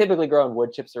 But they typically grow in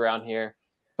wood chips around here.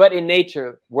 But in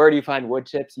nature, where do you find wood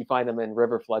chips? You find them in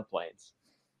river floodplains.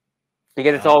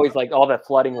 Because it's always like all the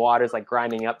flooding water is like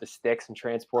grinding up the sticks and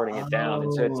transporting it down.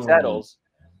 And so it settles.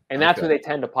 And that's where they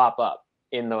tend to pop up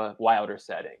in the wilder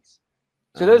settings.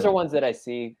 So those are ones that I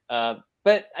see.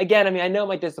 But again, I mean, I know it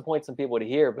might disappoint some people to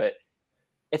hear, but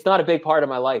it's not a big part of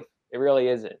my life. It really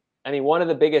isn't. I mean, one of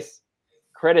the biggest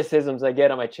criticisms I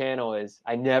get on my channel is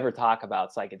I never talk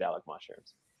about psychedelic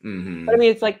mushrooms. Mm-hmm. But I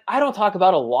mean, it's like, I don't talk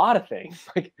about a lot of things.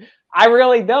 Like, I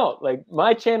really don't. Like,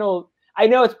 my channel, I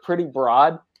know it's pretty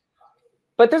broad,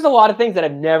 but there's a lot of things that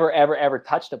I've never, ever, ever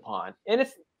touched upon. And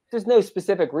there's no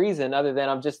specific reason other than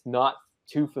I'm just not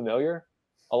too familiar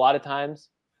a lot of times.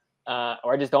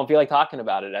 Or I just don't feel like talking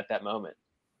about it at that moment.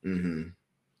 Mm-hmm.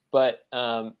 But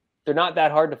they're not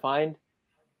that hard to find.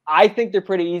 I think they're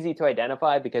pretty easy to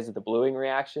identify because of the bluing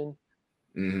reaction.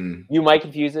 Mm-hmm. You might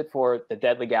confuse it for the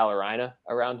deadly Gallerina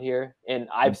around here. And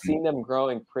I've seen them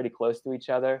growing pretty close to each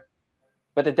other.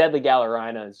 But the deadly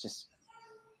Gallerina is just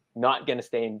not going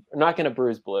to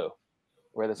bruise blue,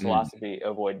 where the psilocybe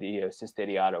ovoideo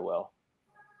cystidiata will.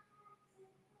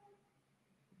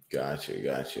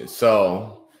 Gotcha.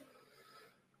 So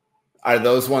are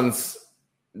those ones,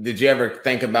 did you ever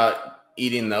think about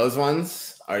eating those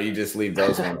ones? Or you just leave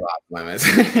those ones off limits?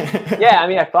 Yeah, I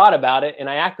mean, I thought about it and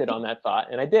I acted on that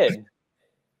thought and I did.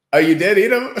 Oh, you did eat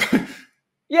them?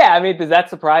 Yeah, I mean, does that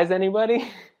surprise anybody?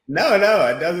 No,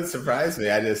 it doesn't surprise me.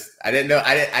 I didn't know.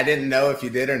 I didn't know if you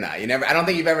did or not. I don't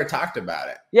think you've ever talked about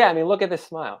it. Yeah, I mean, look at this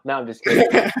smile. No, I'm just kidding.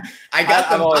 I got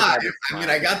the vibe. I mean,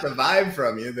 I got the vibe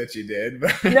from you that you did.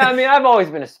 But no, I mean, I've always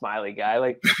been a smiley guy.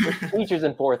 Like teachers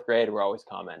in 4th grade were always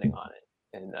commenting on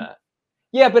it, and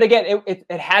yeah. But again,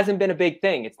 it hasn't been a big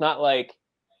thing. It's not like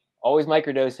always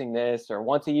microdosing this or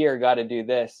once a year got to do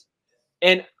this.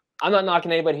 And I'm not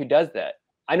knocking anybody who does that.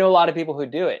 I know a lot of people who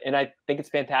do it, and I think it's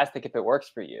fantastic if it works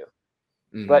for you.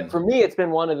 Mm-hmm. But for me, it's been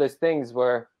one of those things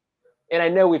where, and I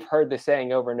know we've heard this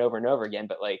saying over and over and over again,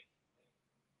 but like,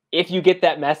 if you get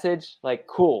that message, like,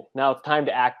 cool, now it's time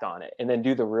to act on it and then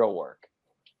do the real work.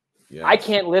 Yes. I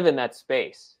can't live in that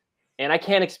space, and I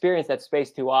can't experience that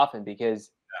space too often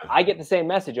because I get the same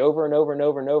message over and over and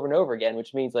over and over and over again,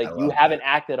 which means like you haven't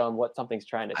acted on what something's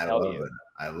trying to tell you.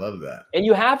 I love that. And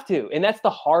you have to. And that's the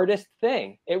hardest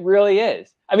thing. It really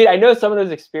is. I mean, I know some of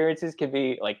those experiences can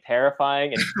be like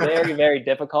terrifying and very, very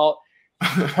difficult.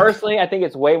 Personally, I think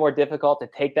it's way more difficult to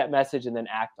take that message and then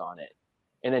act on it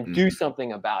and then do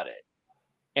something about it.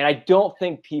 And I don't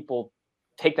think people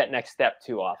take that next step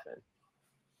too often.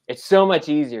 It's so much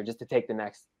easier just to take the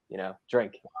next,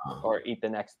 drink or eat the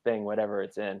next thing, whatever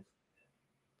it's in.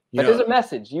 But there's a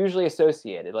message usually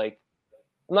associated. Like,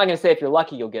 I'm not going to say if you're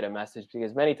lucky, you'll get a message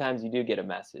because many times you do get a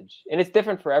message and it's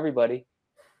different for everybody.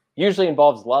 Usually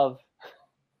involves love.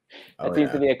 That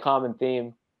seems to be a common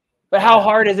theme. But how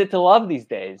hard is it to love these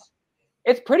days?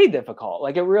 It's pretty difficult.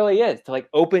 Like it really is to like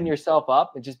open yourself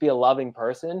up and just be a loving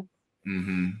person.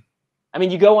 Mm-hmm. I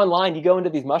mean, you go online, you go into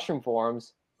these mushroom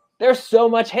forums, there's so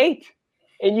much hate.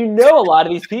 And a lot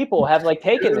of these people have like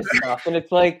taken this stuff and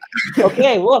it's like,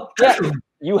 okay, look,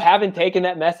 you haven't taken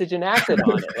that message and acted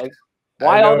on it. Like,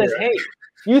 why all this hate?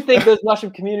 You think those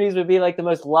mushroom communities would be like the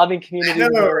most loving communities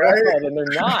in the world, and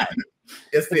they're not.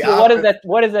 It's the opposite.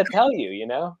 What does that tell you,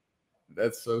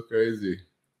 That's so crazy.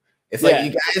 It's like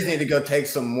you guys need to go take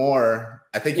some more.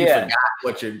 I think you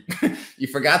forgot you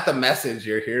forgot the message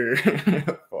you're here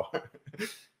for.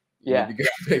 You need to go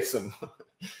take some.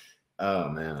 Oh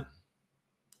man.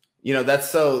 That's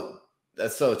so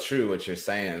true what you're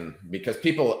saying, because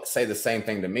people say the same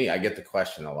thing to me. I get the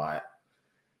question a lot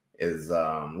is,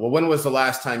 when was the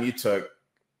last time you took,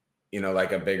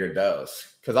 like a bigger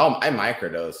dose? Because I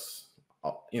microdose,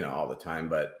 all the time.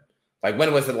 But like,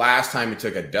 when was the last time you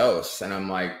took a dose? And I'm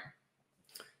like,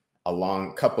 a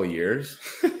long couple years.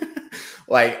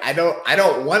 Like, I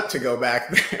don't want to go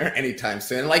back there anytime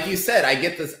soon. Like you said, I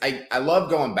get this. I love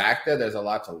going back there. There's a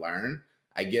lot to learn.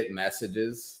 I get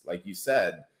messages, like you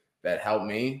said, that help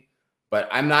me, but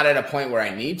I'm not at a point where I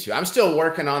need to. I'm still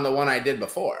working on the one I did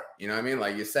before. You know what I mean?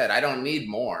 Like you said, I don't need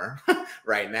more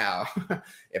right now.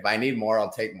 If I need more,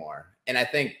 I'll take more. And I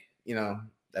think,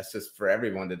 that's just for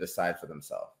everyone to decide for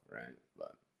themselves, right?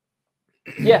 But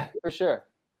yeah, for sure.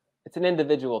 It's an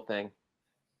individual thing.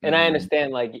 And I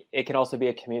understand, like, it can also be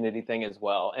a community thing as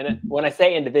well. And when I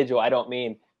say individual, I don't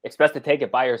mean it's best to take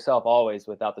it by yourself always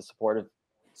without the support of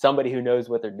somebody who knows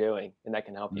what they're doing and that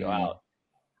can help you out.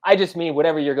 I just mean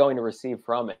whatever you're going to receive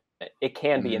from it, it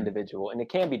can be individual and it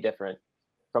can be different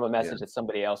from a message that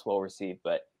somebody else will receive,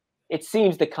 but it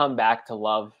seems to come back to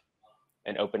love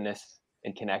and openness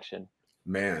and connection.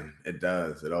 Man, it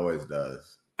does. It always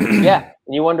does. Yeah,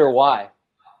 and you wonder why.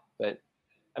 But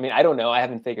I mean, I don't know. I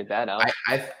haven't figured that out.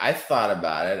 I thought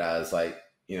about it. I was like,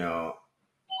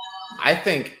 I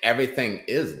think everything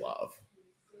is love.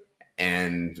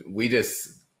 And we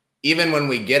just, even when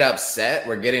we get upset,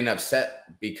 we're getting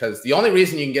upset because the only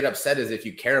reason you can get upset is if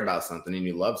you care about something and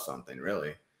you love something,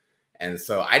 really. And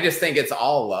so I just think it's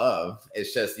all love.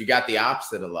 It's just you got the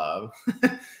opposite of love,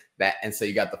 and so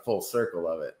you got the full circle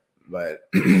of it. But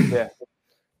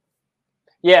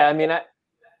yeah. I mean,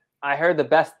 I heard the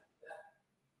best.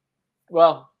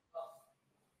 Well,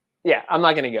 yeah, I'm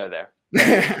not going to go there.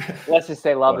 Let's just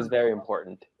say love is very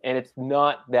important, and it's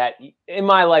not that in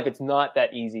my life. It's not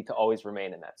that easy to always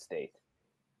remain in that state.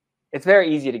 It's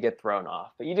very easy to get thrown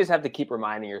off, but you just have to keep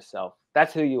reminding yourself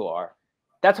that's who you are.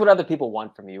 That's what other people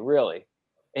want from you, really.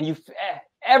 And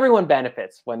everyone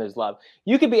benefits when there's love.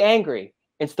 You can be angry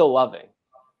and still loving.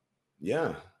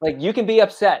 Yeah. Like you can be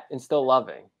upset and still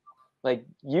loving. Like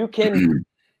you can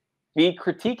be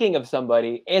critiquing of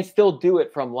somebody and still do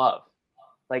it from love.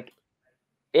 Like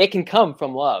it can come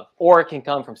from love, or it can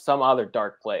come from some other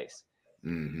dark place.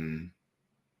 But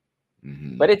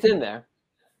it's in there.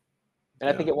 And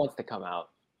I think it wants to come out.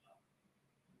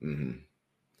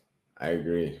 I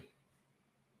agree.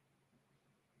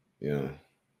 Yeah.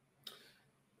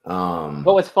 But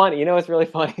what's funny, what's really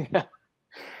funny?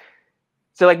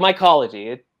 So like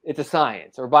mycology, it's a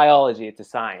science, or biology, it's a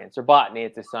science, or botany,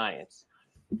 it's a science.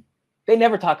 They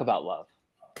never talk about love.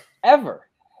 Ever.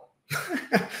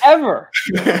 Ever.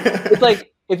 It's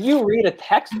like if you read a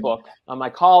textbook on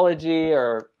mycology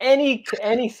or any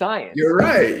science. You're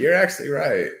right. You're actually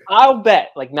right. I'll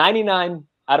bet like 99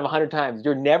 out of 100 times,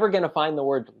 you're never going to find the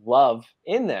word love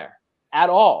in there at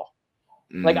all.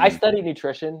 Like I studied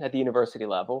nutrition at the university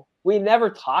level. We never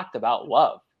talked about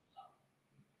love.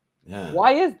 Yeah.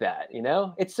 Why is that?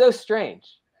 It's so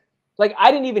strange. Like I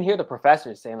didn't even hear the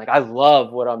professors saying like, I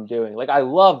love what I'm doing. Like I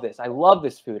love this. I love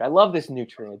this food. I love this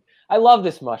nutrient. I love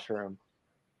this mushroom.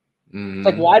 It's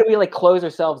like, why do we like close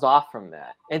ourselves off from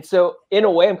that? And so in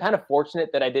a way, I'm kind of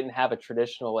fortunate that I didn't have a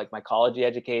traditional like mycology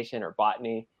education or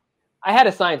botany. I had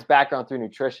a science background through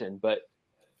nutrition, but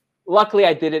luckily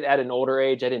I did it at an older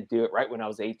age. I didn't do it right when I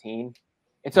was 18.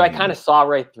 And so I kind of saw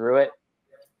right through it.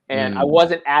 And I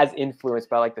wasn't as influenced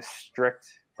by like the strict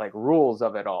like rules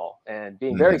of it all and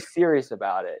being very serious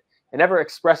about it and never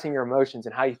expressing your emotions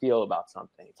and how you feel about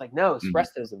something. It's like, no,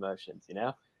 express those emotions,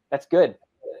 that's good.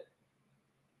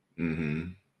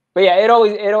 But yeah, it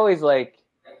always like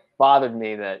bothered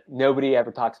me that nobody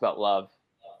ever talks about love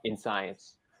in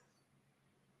science,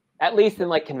 at least in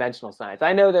like conventional science.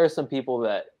 I know there are some people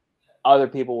that other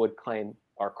people would claim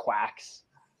are quacks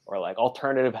or like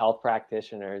alternative health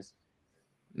practitioners,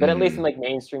 but at least in like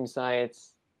mainstream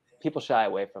science, people shy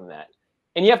away from that.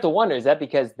 And you have to wonder, is that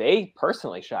because they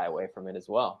personally shy away from it as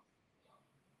well?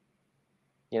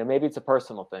 Maybe it's a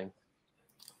personal thing.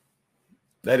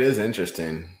 That is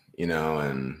interesting,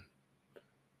 and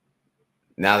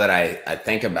now that I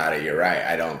think about it, you're right.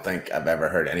 I don't think I've ever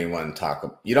heard anyone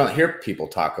you don't hear people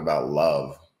talk about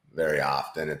love very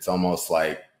often. It's almost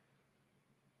like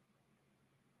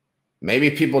maybe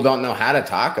people don't know how to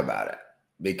talk about it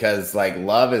because like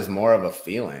love is more of a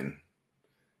feeling.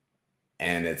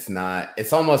 And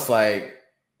it's almost like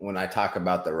when I talk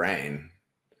about the rain,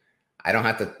 I don't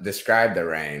have to describe the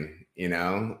rain,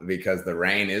 because the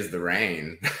rain is the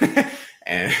rain.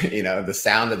 And, the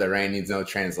sound of the rain needs no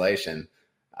translation.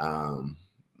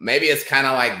 Maybe it's kind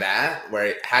of like that,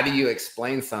 where how do you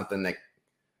explain something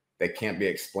that can't be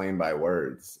explained by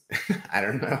words? I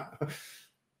don't know.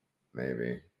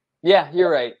 Maybe. Yeah, you're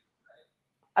right.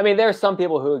 I mean, there are some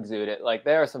people who exude it. Like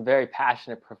there are some very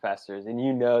passionate professors, and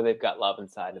they've got love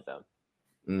inside of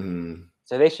them.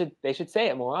 So they should say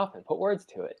it more often. Put words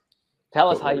to it. Tell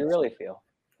us how you really feel.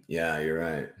 Yeah, you're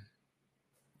right.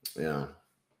 Yeah.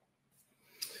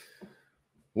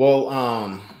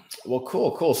 Well,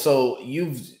 cool. So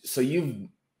you've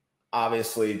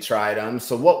obviously tried them.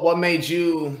 So what made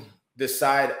you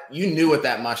decide? You knew what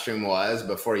that mushroom was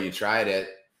before you tried it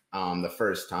the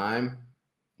first time.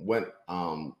 What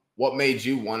made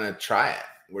you want to try it?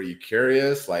 Were you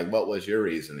curious? Like, what was your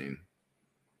reasoning?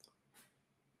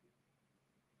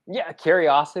 Yeah,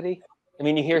 curiosity. I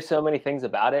mean, you hear so many things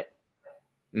about it.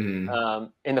 And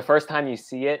the first time you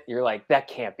see it, you're like, that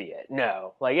can't be it.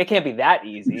 No, like it can't be that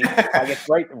easy. Like it's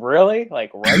right, really?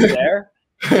 Like right there?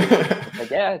 It's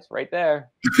like, yeah, it's right there.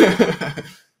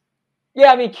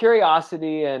 Yeah, I mean,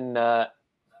 curiosity and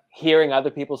hearing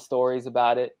other people's stories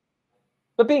about it.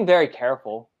 but being very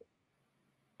careful.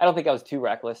 I don't think I was too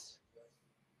reckless.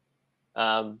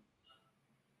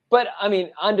 But I mean,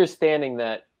 understanding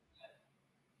that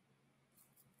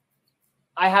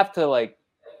I have to like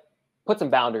put some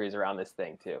boundaries around this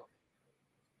thing too.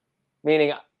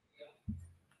 Meaning,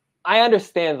 I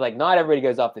understand like not everybody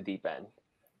goes off the deep end.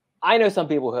 I know some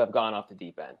people who have gone off the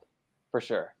deep end, for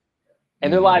sure.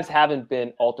 And their lives haven't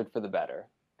been altered for the better.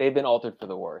 They've been altered for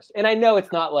the worse. And I know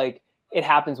it's not like it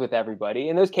happens with everybody.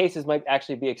 And those cases might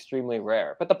actually be extremely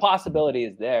rare. But the possibility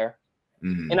is there.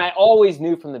 And I always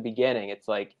knew from the beginning, it's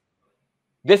like,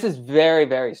 this is very,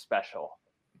 very special.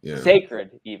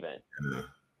 Sacred, even.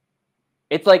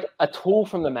 It's like a tool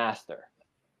from the master.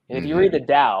 And if you read the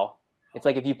Tao, it's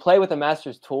like if you play with the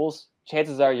master's tools,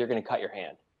 chances are you're going to cut your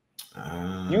hand.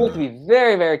 You have to be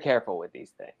very, very careful with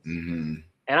these things.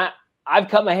 And I've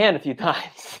cut my hand a few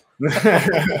times.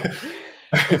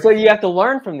 So you have to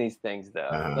learn from these things,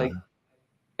 though. Like,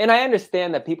 and I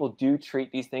understand that people do treat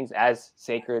these things as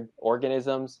sacred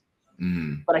organisms,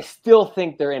 but I still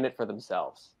think they're in it for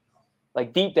themselves.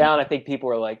 Like deep down, I think people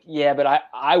are like, yeah, but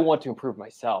I want to improve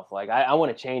myself. Like I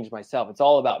want to change myself. It's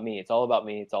all about me. It's all about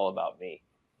me. It's all about me.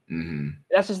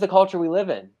 That's just the culture we live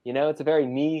in. You know, it's a very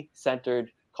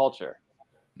me-centered culture.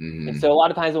 And so a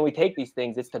lot of times when we take these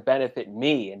things, it's to benefit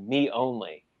me and me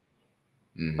only.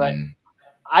 But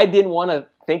I didn't want to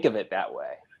think of it that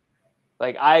way.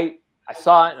 Like I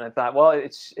saw it and I thought, well,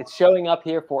 it's showing up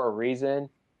here for a reason.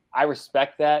 I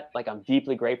respect that. Like I'm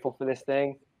deeply grateful for this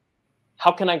thing.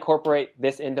 How can I incorporate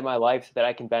this into my life so that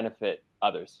I can benefit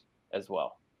others as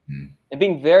well? And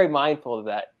being very mindful of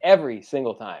that every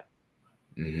single time.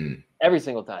 Every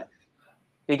single time.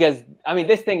 Because, I mean,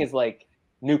 this thing is like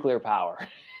nuclear power.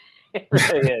 It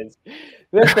really is.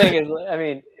 This thing is, I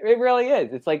mean, it really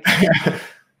is. It's like,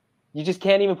 you just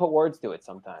can't even put words to it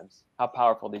sometimes, how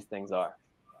powerful these things are.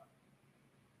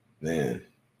 Man,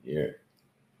 yeah.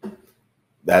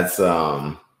 That's,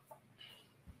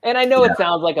 and I know it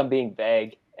sounds like I'm being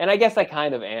vague, and I guess I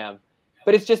kind of am,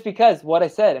 but it's just because what I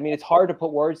said. I mean, it's hard to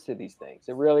put words to these things.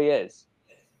 It really is.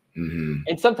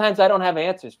 And sometimes I don't have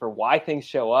answers for why things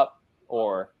show up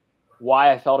or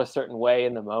why I felt a certain way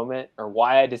in the moment or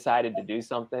why I decided to do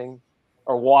something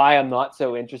or why I'm not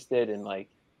so interested in like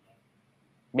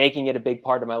making it a big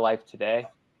part of my life today.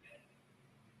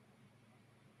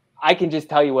 I can just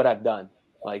tell you what I've done.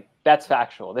 Like that's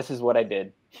factual. This is what I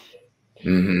did.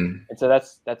 And so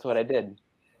that's what I did.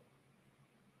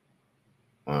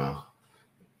 Wow.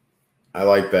 I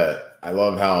like that. I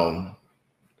love how,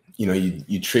 you know,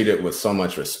 you treat it with so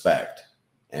much respect,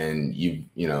 and you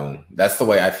know, that's the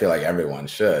way I feel like everyone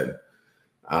should.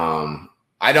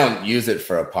 I don't use it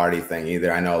for a party thing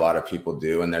either. I know a lot of people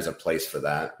do, and there's a place for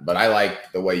that, but I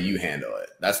like the way you handle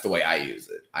it. That's the way I use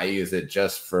it. I use it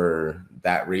just for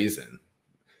that reason,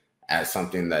 as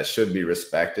something that should be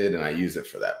respected, and I use it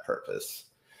for that purpose.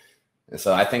 And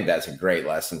so I think that's a great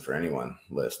lesson for anyone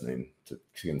listening to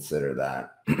consider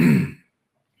that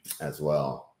as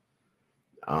well.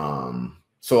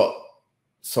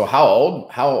 So how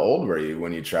old were you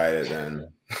when you tried it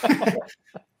then?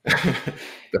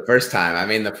 The first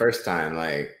time,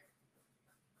 like,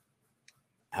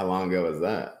 how long ago was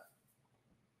that?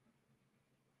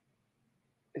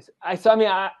 I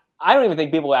don't even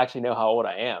think people actually know how old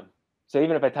I am. So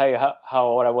even if I tell you how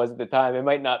old I was at the time, it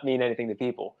might not mean anything to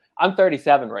people. I'm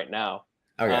 37 right now.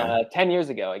 Okay. 10 years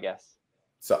ago, I guess.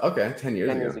 So, okay. 10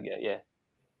 years ago, yeah.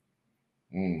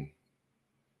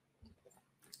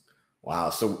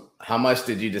 Wow. So how much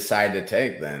did you decide to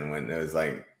take then when it was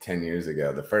like 10 years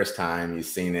ago? The first time you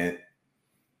seen it,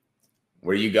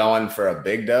 were you going for a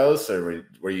big dose or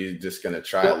were you just going to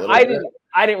try a little bit?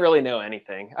 I didn't really know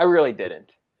anything. I really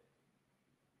didn't.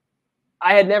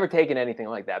 I had never taken anything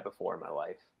like that before in my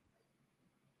life.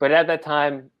 But at that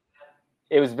time,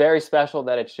 it was very special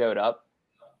that it showed up.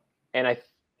 And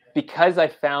because I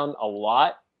found a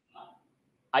lot,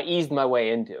 I eased my way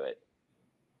into it.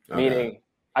 Okay. Meaning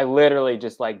I literally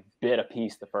just like bit a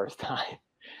piece the first time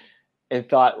and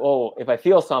thought, oh, if I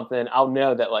feel something, I'll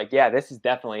know that like, yeah, this is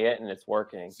definitely it and it's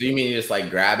working. So you mean you just like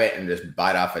grab it and just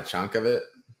bite off a chunk of it?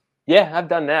 Yeah, I've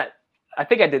done that. I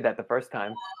think I did that the first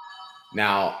time.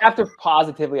 Now, after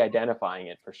positively identifying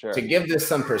it, for sure. To give this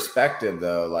some perspective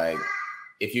though, like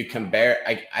if you compare,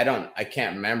 I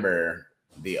can't remember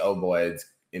the ovoids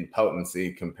in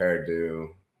potency compared to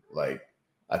like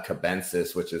a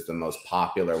cubensis, which is the most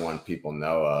popular one people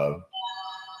know of.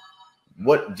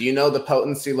 What do you know the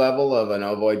potency level of an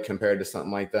ovoid compared to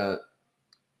something like that?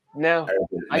 No,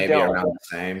 maybe around the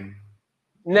same.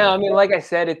 No, I mean, like I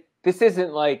said, this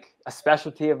isn't like a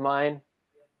specialty of mine.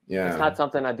 Yeah, it's not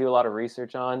something I do a lot of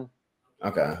research on.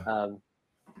 Okay.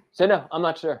 So no, I'm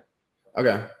not sure.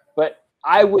 Okay. But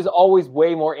I was always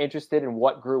way more interested in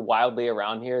what grew wildly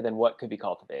around here than what could be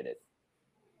cultivated.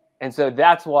 And so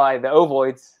that's why the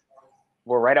ovoids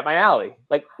were right up my alley,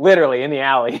 like literally in the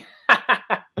alley.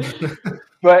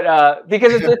 But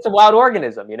because it's a wild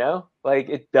organism, you know, like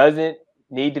it doesn't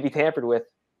need to be tampered with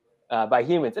by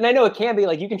humans. And I know it can be,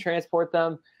 like, you can transport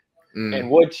them. And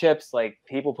wood chips, like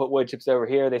people put wood chips over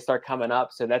here, they start coming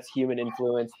up. So that's human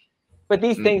influence. But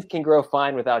these things can grow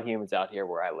fine without humans out here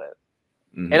where I live.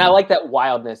 And I like that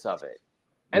wildness of it.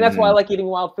 And that's why I like eating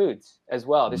wild foods as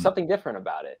well. There's something different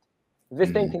about it. If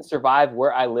this thing can survive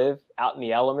where I live out in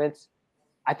the elements,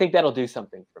 I think that'll do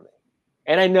something for me.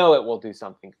 And I know it will do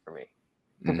something for me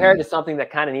compared to something that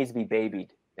kind of needs to be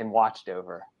babied and watched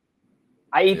over.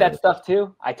 I eat that stuff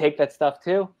too. I take that stuff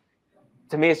too.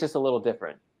 To me, it's just a little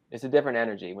different. It's a different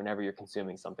energy whenever you're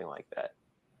consuming something like that.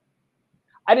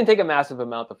 I didn't take a massive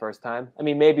amount the first time. I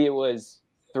mean, maybe it was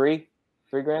 3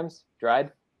 grams dried.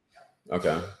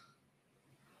 Okay.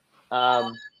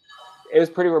 It was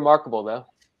pretty remarkable, though.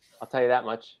 I'll tell you that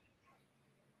much.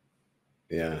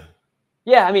 Yeah.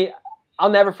 Yeah, I mean, I'll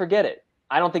never forget it.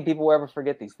 I don't think people will ever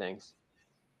forget these things.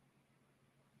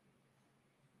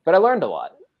 But I learned a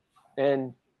lot.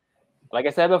 And like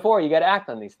I said before, you got to act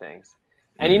on these things.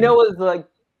 And you know what was like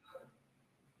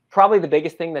probably the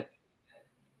biggest thing that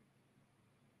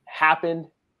happened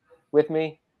with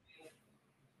me?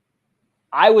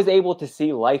 I was able to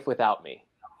see life without me.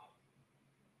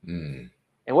 And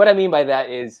what I mean by that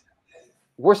is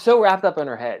we're so wrapped up in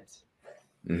our heads.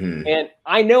 And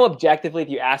I know objectively, if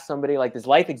you ask somebody, like, does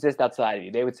life exist outside of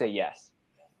you? They would say yes.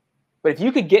 But if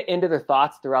you could get into their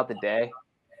thoughts throughout the day,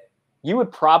 you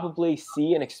would probably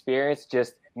see and experience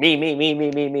just me.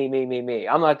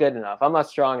 I'm not good enough. I'm not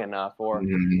strong enough. Or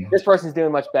this person's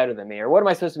doing much better than me. Or what am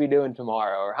I supposed to be doing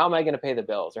tomorrow? Or how am I going to pay the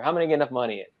bills? Or how am I going to get enough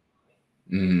money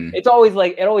in? It's always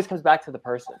like, it always comes back to the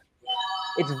person.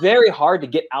 It's very hard to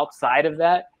get outside of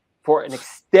that for an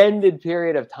extended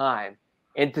period of time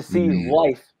and to see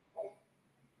life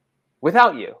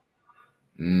without you.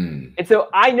 And so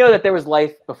I know that there was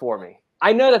life before me.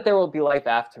 I know that there will be life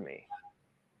after me.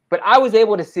 But I was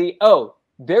able to see, oh,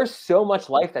 there's so much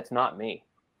life that's not me.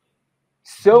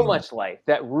 So much life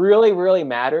that really, really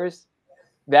matters,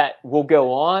 that will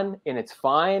go on and it's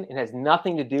fine and has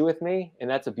nothing to do with me. And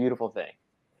that's a beautiful thing.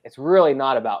 It's really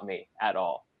not about me at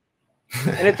all.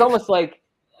 And it's almost like,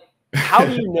 how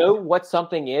do you know what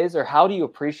something is, or how do you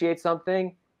appreciate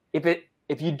something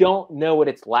if you don't know what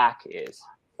its lack is,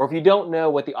 or if you don't know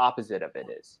what the opposite of it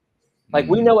is? Like,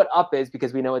 we know what up is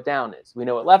because we know what down is. We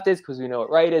know what left is because we know what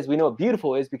right is. We know what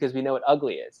beautiful is because we know what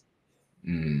ugly is.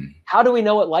 How do we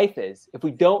know what life is if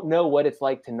we don't know what it's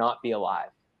like to not be alive?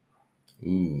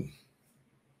 And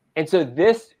so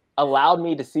this allowed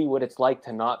me to see what it's like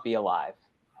to not be alive.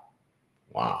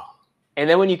 Wow. And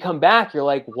then when you come back, you're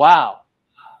like, wow,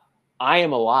 I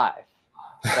am alive.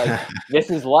 Like, this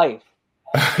is life.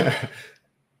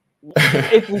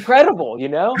 It's incredible, you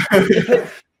know? Because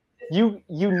you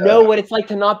know what it's like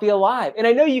to not be alive. And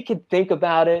I know you could think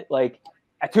about it like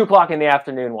at 2:00 in the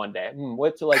afternoon one day.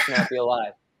 What's it like to not be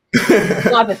alive?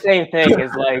 It's not the same thing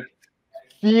as like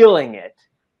feeling it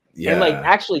and like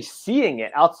actually seeing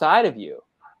it outside of you.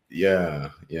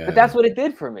 Yeah. But that's what it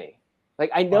did for me. Like,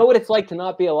 I know what it's like to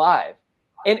not be alive.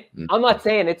 And I'm not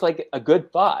saying it's like a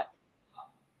good thought.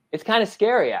 It's kind of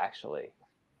scary, actually,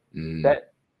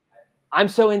 that I'm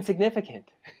so insignificant,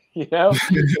 you know?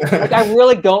 Like, I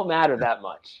really don't matter that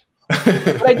much.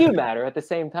 But I do matter at the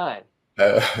same time.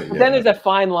 But then there's a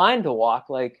fine line to walk.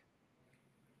 Like,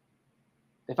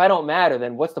 if I don't matter,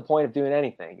 then what's the point of doing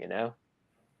anything, you know?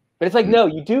 But it's like, no,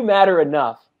 you do matter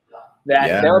enough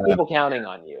that there are people counting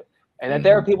on you, and that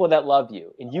there are people that love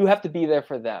you, and you have to be there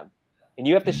for them, and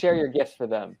you have to share your gifts for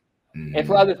them and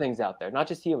for other things out there, not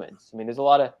just humans. I mean, there's a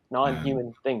lot of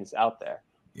non-human things out there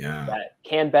that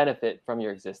can benefit from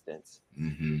your existence.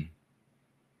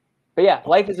 But yeah,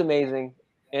 life is amazing,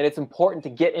 and it's important to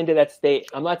get into that state.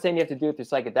 I'm not saying you have to do it through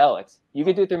psychedelics. You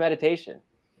can do it through meditation.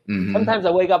 Sometimes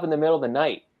I wake up in the middle of the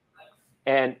night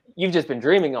and you've just been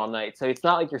dreaming all night. So it's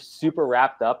not like you're super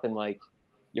wrapped up in like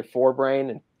your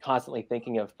forebrain and constantly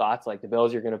thinking of thoughts like the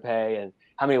bills you're going to pay and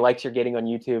how many likes you're getting on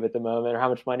YouTube at the moment or how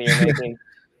much money you're making.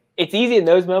 It's easy in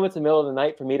those moments in the middle of the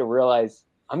night for me to realize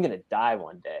I'm going to die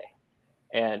one day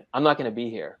and I'm not going to be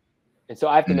here. And so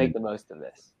I have to make the most of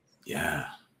this. Yeah.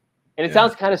 And it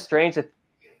sounds kind of strange to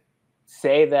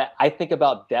say that I think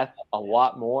about death a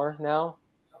lot more now.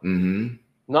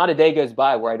 Not a day goes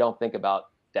by where I don't think about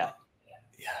death.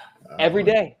 Every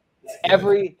day,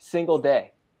 every single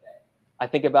day, I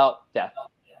think about death.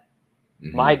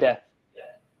 My death,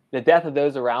 the death of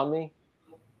those around me,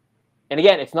 And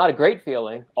again, it's not a great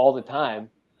feeling all the time,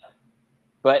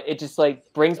 but it just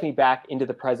like brings me back into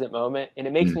the present moment, and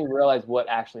it makes me realize what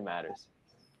actually matters.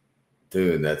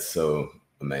 Dude, that's so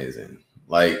amazing.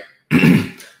 Like,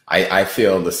 I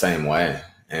feel the same way,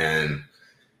 and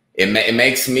it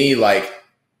makes me like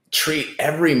treat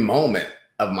every moment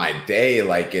of my day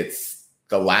like it's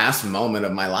the last moment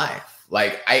of my life.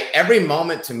 Like every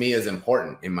moment to me is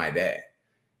important in my day,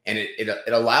 and it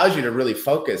allows you to really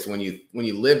focus when you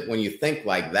think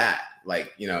like that.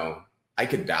 Like, you know, I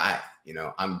could die. You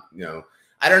know,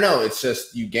 I don't know. It's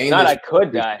just you gain. Not I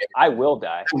could die. I will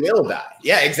die. I will die.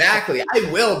 Yeah, exactly. I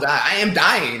will die. I am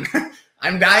dying.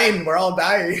 I'm dying. We're all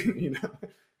dying. You know.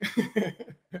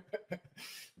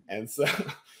 And so,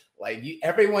 like,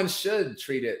 everyone should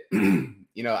treat it.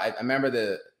 You know, I remember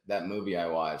that movie I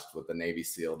watched with the Navy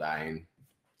SEAL dying,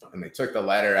 and they took the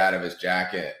letter out of his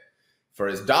jacket for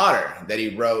his daughter that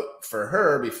he wrote for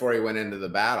her before he went into the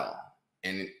battle,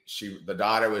 and the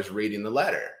daughter was reading the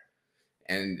letter,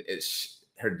 and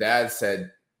her dad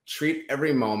said, "Treat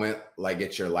every moment like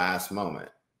it's your last moment.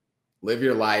 Live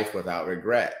your life without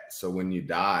regret. So when you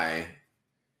die,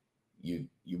 you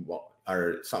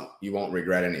won't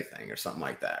regret anything," or something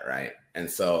like that, right? And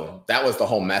so that was the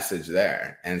whole message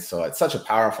there. And so it's such a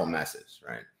powerful message,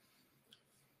 right?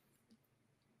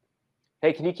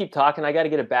 Hey, can you keep talking? I got to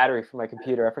get a battery for my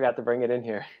computer. I forgot to bring it in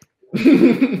here.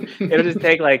 It'll just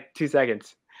take like 2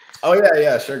 seconds. Oh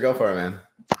yeah, sure, go for it, man.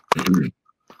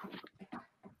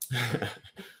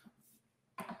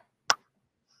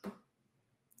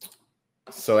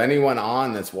 So anyone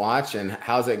on that's watching,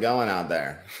 how's it going out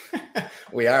there?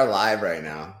 We are live right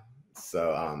now.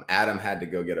 So Adam had to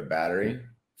go get a battery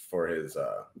for his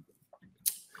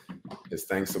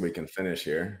thing so we can finish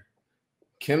here.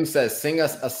 Kim says, sing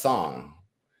us a song.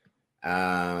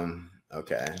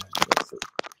 Okay.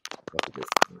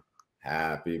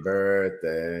 Happy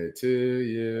birthday to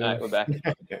you. All right, we're back.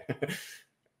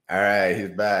 All right, he's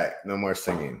back. No more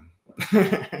singing.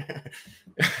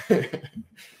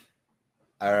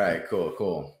 All right,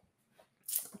 cool.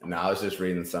 No, I was just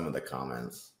reading some of the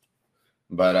comments.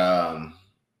 But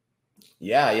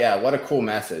yeah, what a cool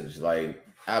message. Like,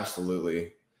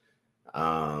 absolutely.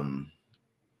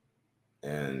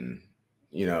 And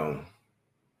you know,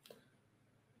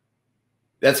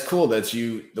 that's cool that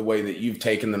the way that you've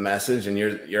taken the message, and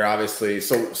you're obviously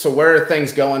so where are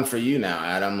things going for you now,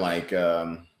 Adam? Like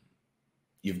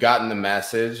you've gotten the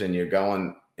message and you're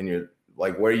going, and you're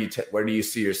like, where do you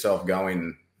see yourself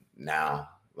going now?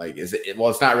 Like, well,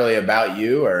 it's not really about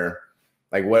you, or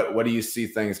like, what do you see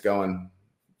things going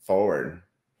forward?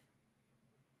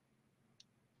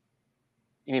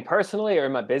 You mean personally or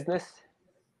in my business?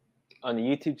 On the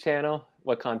YouTube channel?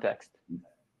 What context?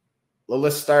 Well,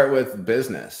 let's start with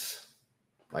business.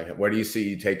 Like, where do you see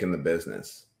you taking the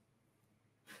business?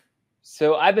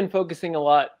 So I've been focusing a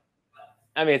lot.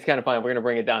 I mean, it's kind of fun. We're going to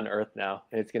bring it down to earth now,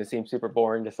 and it's going to seem super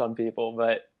boring to some people,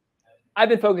 but I've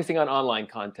been focusing on online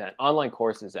content, online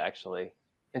courses, actually.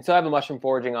 And so I have a mushroom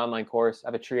foraging online course. I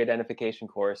have a tree identification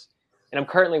course, and I'm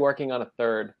currently working on a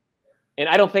third. And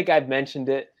I don't think I've mentioned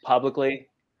it publicly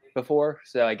before,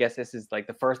 so I guess this is like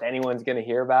the first anyone's going to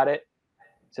hear about it.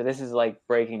 So this is like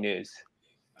breaking news.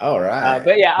 All right.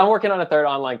 But yeah, I'm working on a third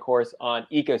online course on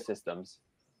ecosystems.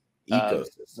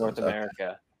 North America.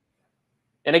 Okay.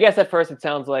 And I guess at first it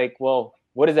sounds like, well,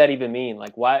 what does that even mean?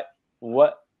 Like, what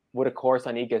would a course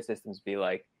on ecosystems be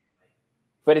like?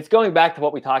 But it's going back to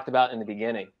what we talked about in the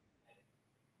beginning.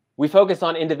 We focus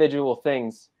on individual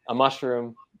things, a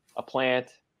mushroom, a plant,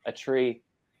 a tree,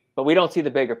 but we don't see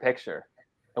the bigger picture.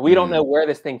 And we don't know where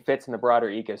this thing fits in the broader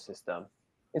ecosystem.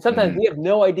 And sometimes we have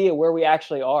no idea where we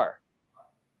actually are.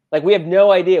 Like, we have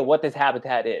no idea what this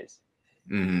habitat is.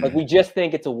 Like, we just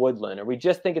think it's a woodland, or we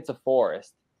just think it's a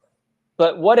forest.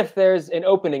 But what if there's an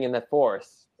opening in that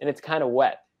forest and it's kind of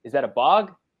wet? Is that a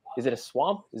bog? Is it a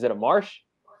swamp? Is it a marsh?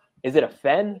 Is it a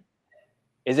fen?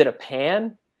 Is it a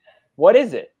pan? What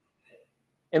is it?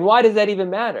 And why does that even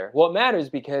matter? Well, it matters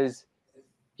because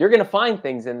you're going to find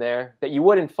things in there that you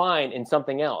wouldn't find in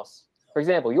something else. For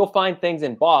example, you'll find things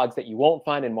in bogs that you won't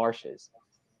find in marshes.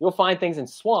 You'll find things in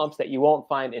swamps that you won't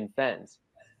find in fens.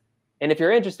 And if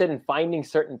you're interested in finding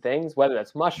certain things, whether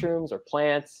that's mushrooms or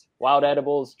plants, wild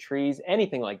edibles, trees,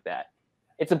 anything like that,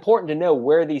 it's important to know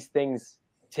where these things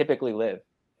typically live.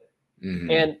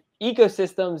 And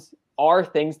ecosystems are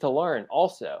things to learn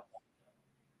also.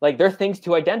 Like, they're things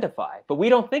to identify, but we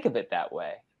don't think of it that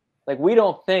way. Like, we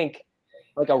don't think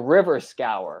like a river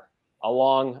scour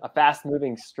along a fast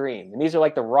moving stream. And these are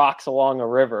like the rocks along a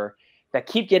river that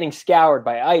keep getting scoured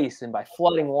by ice and by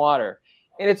flooding water.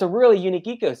 And it's a really unique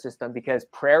ecosystem because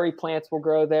prairie plants will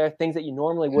grow there. Things that you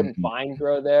normally wouldn't find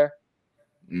grow there.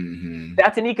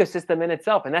 That's an ecosystem in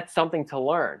itself, and that's something to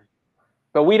learn.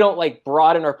 But we don't like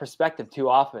broaden our perspective too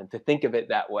often to think of it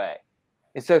that way.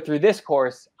 And so through this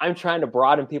course, I'm trying to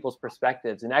broaden people's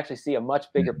perspectives and actually see a much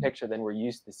bigger picture than we're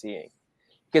used to seeing.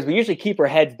 Because we usually keep our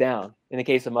heads down in the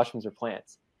case of mushrooms or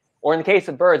plants. Or in the case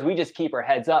of birds, we just keep our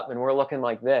heads up and we're looking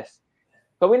like this.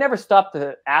 But we never stop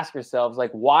to ask ourselves,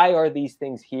 like, why are these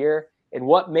things here? And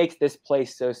what makes this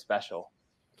place so special?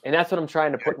 And that's what I'm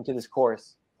trying to put into this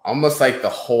course. Almost like the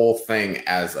whole thing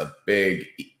as an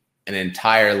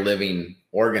entire living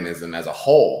organism as a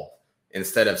whole,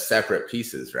 instead of separate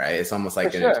pieces, right? It's almost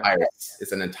like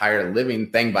it's an entire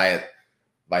living thing by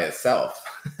itself.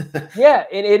 Yeah,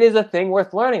 and it is a thing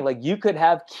worth learning. Like you could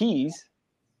have keys,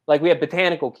 like we have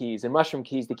botanical keys and mushroom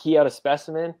keys to key out a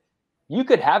specimen. You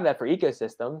could have that for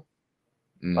ecosystem.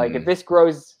 Like if this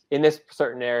grows in this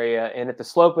certain area and if the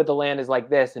slope of the land is like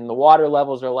this and the water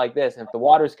levels are like this, and if the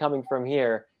water is coming from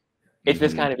here, it's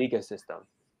this kind of ecosystem.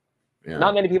 Yeah.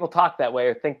 Not many people talk that way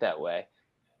or think that way,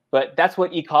 but that's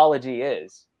what ecology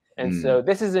is. And so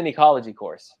this is an ecology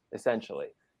course, essentially.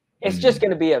 It's just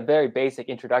going to be a very basic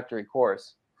introductory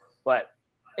course, but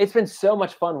it's been so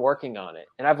much fun working on it.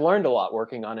 And I've learned a lot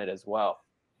working on it as well.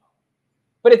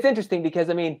 But it's interesting because,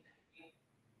 I mean,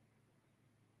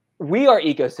 we are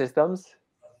ecosystems.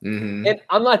 And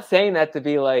I'm not saying that to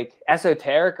be like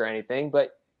esoteric or anything,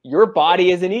 but your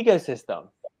body is an ecosystem.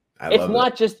 It's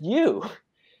not just you.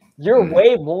 You're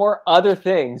way more other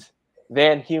things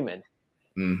than human.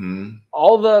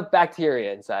 All the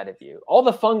bacteria inside of you, all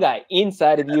the fungi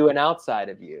inside of you and outside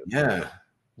of you. Yeah.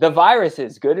 The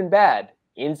viruses, good and bad,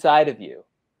 inside of you.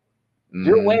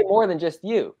 You're way more than just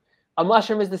you. A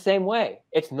mushroom is the same way.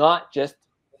 It's not just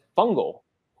fungal.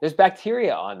 There's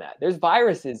bacteria on that. There's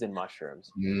viruses in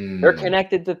mushrooms. They're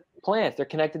connected to plants. They're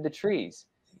connected to trees.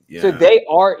 Yeah. So they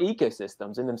are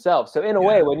ecosystems in themselves. So in a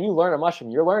way, when you learn a mushroom,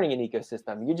 you're learning an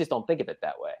ecosystem. You just don't think of it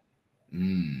that way.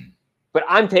 But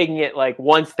I'm taking it like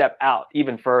one step out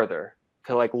even further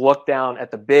to like look down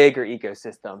at the bigger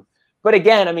ecosystem. But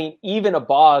again, I mean, even a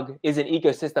bog is an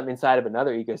ecosystem inside of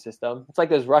another ecosystem. It's like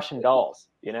those Russian dolls,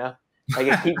 you know, like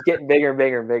it keeps getting bigger and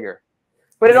bigger and bigger.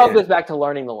 But it all goes back to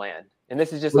learning the land. And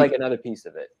this is just like another piece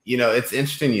of it. You know, it's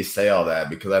interesting you say all that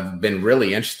because I've been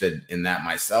really interested in that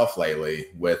myself lately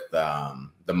with the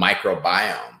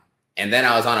microbiome. And then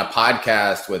I was on a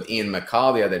podcast with Ian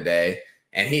McCall the other day,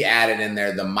 and he added in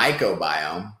there the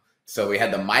mycobiome. So we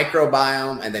had the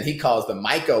microbiome, and then he calls the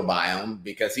mycobiome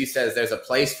because he says there's a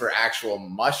place for actual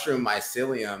mushroom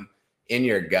mycelium in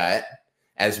your gut,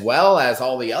 as well as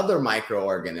all the other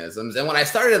microorganisms. And when I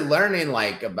started learning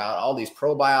like about all these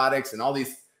probiotics and all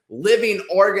these living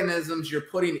organisms you're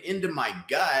putting into my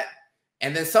gut,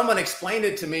 and then someone explained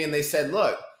it to me and they said,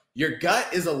 look, your gut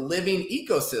is a living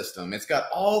ecosystem. It's got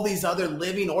all these other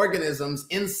living organisms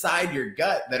inside your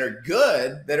gut that are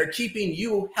good, that are keeping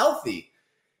you healthy.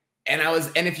 And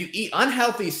if you eat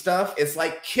unhealthy stuff, it's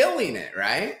like killing it,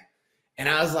 right? And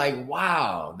I was like,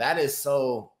 wow, that is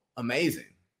so amazing.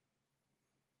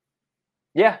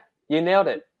 Yeah, you nailed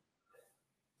it.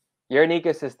 You're an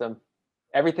ecosystem.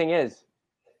 Everything is.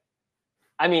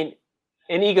 I mean,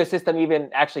 an ecosystem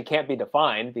even actually can't be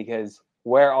defined because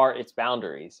where are its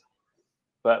boundaries?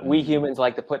 But we humans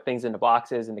like to put things into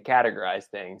boxes and to categorize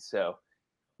things. So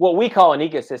what we call an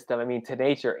ecosystem, I mean, to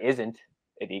nature isn't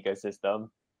an ecosystem.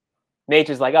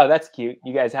 Nature's like, oh, that's cute.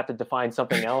 You guys have to define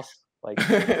something else. Like,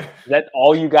 is that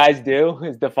all you guys do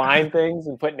is define things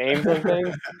and put names on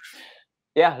things?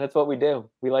 Yeah, that's what we do.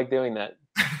 We like doing that.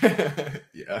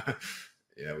 Yeah,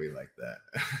 we like that.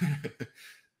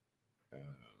 Oh,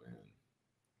 man.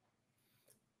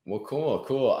 Well,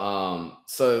 cool.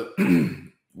 So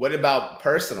what about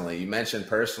personally? You mentioned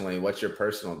personally. What's your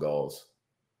personal goals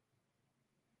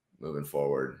moving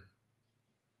forward?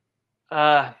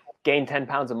 Gain 10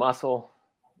 pounds of muscle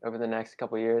over the next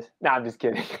couple of years. No, I'm just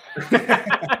kidding.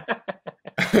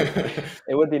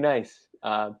 It would be nice.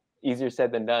 Easier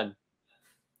said than done.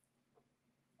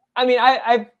 I mean,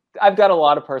 I've got a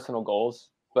lot of personal goals,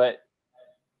 but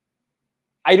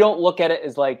I don't look at it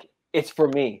as like it's for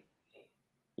me.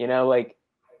 You know, like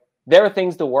there are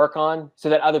things to work on so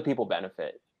that other people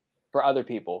benefit for other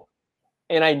people.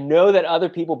 And I know that other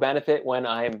people benefit when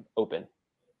I'm open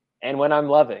and when I'm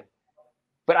loving.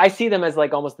 But I see them as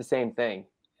like almost the same thing.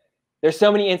 There's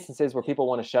so many instances where people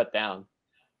want to shut down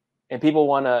and people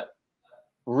want to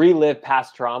relive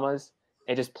past traumas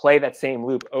and just play that same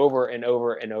loop over and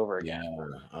over and over again.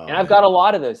 Yeah. And I've got a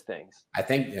lot of those things. I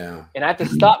think, yeah. And I have to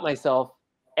stop myself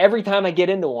every time I get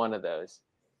into one of those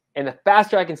And the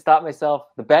faster I can stop myself,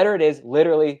 the better it is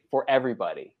literally for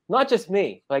everybody, not just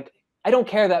me. Like, I don't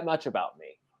care that much about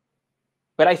me,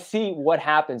 but I see what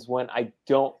happens when I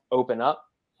don't open up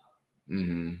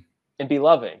and be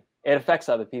loving. It affects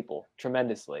other people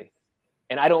tremendously.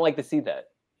 And I don't like to see that.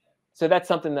 So that's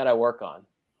something that I work on.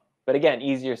 But again,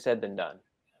 easier said than done.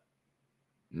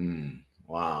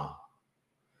 Wow.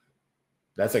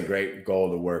 That's a great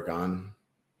goal to work on.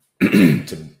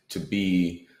 to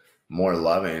be more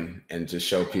loving and to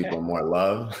show people more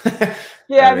love.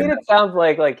 Yeah, I mean, it sounds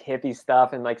like hippie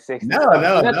stuff and like 60s. No, stuff.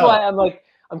 no, That's no. why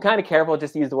I'm kind of careful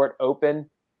just to use the word open,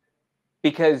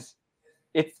 because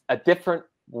it's a different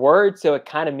word, so it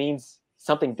kind of means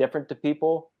something different to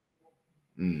people.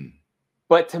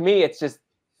 But to me, it's just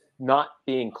not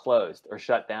being closed or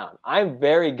shut down. I'm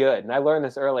very good, and I learned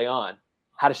this early on,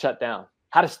 how to shut down,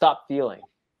 how to stop feeling.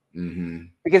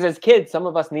 Because as kids, some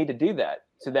of us need to do that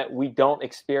so that we don't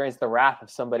experience the wrath of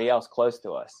somebody else close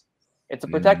to us. It's a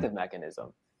protective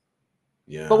mechanism.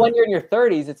 Yeah. But when you're in your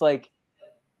 30s, it's like,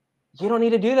 you don't need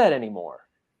to do that anymore.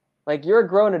 Like, you're a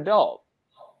grown adult.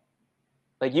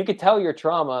 Like, you could tell your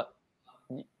trauma,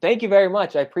 thank you very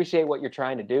much. I appreciate what you're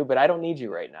trying to do, but I don't need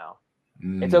you right now.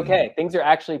 It's okay. Things are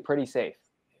actually pretty safe.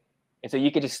 And so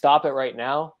you could just stop it right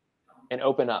now and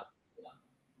open up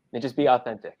and just be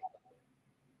authentic.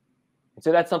 And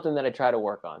so that's something that I try to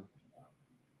work on.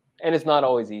 And it's not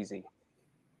always easy.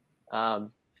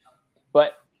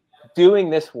 But doing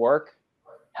this work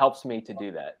helps me to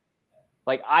do that.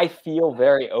 Like, I feel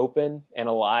very open and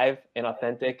alive and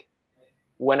authentic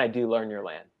when I do learn your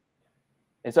land.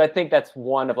 And so I think that's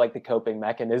one of like the coping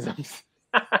mechanisms.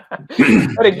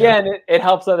 But again, it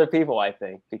helps other people, I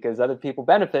think, because other people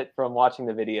benefit from watching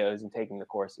the videos and taking the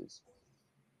courses.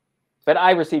 But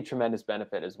I receive tremendous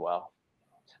benefit as well.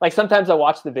 Like, sometimes I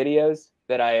watch the videos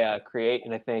that I create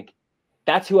and I think,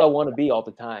 that's who I want to be all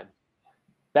the time.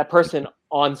 That person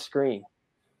on screen.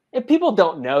 And people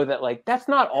don't know that, like, that's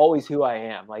not always who I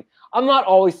am. Like, I'm not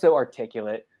always so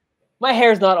articulate. My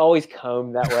hair's not always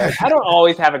combed that way. I don't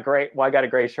always have I got a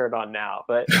gray shirt on now,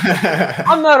 but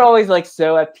I'm not always like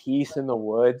so at peace in the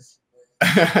woods.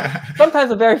 Sometimes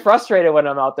I'm very frustrated when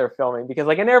I'm out there filming because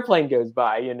like an airplane goes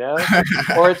by, you know,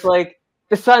 or it's like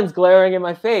the sun's glaring in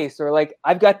my face, or like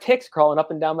I've got ticks crawling up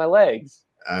and down my legs.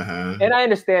 And I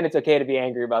understand it's okay to be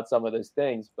angry about some of those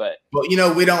things, but you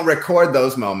know, we don't record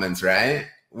those moments, right?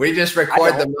 We just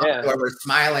record the moment where we're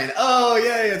smiling. Oh,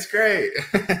 yeah, it's great.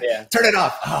 Yeah. Turn it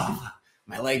off. Oh,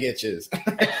 my leg itches.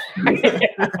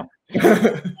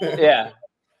 Yeah.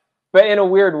 But in a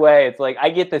weird way, it's like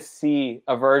I get to see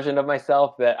a version of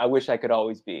myself that I wish I could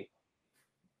always be.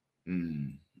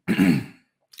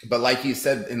 But like you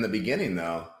said in the beginning,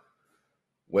 though,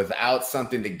 without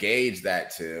something to gauge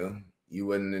that to, you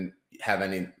wouldn't have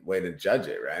any way to judge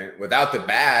it, right? Without the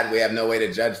bad, we have no way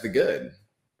to judge the good,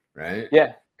 right?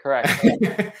 Yeah, correct.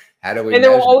 How do we? And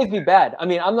there will always be bad. I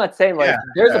mean, I'm not saying like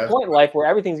there's a point in life where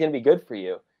everything's going to be good for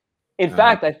you. In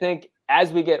fact, I think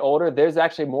as we get older, there's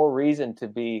actually more reason to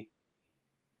be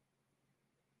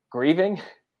grieving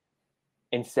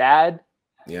and sad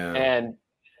and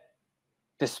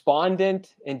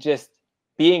despondent and just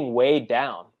being weighed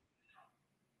down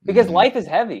because life is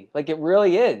heavy. Like, it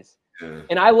really is.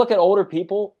 And I look at older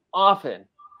people often,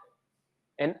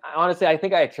 and honestly, I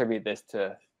think I attribute this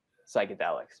to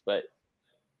psychedelics, but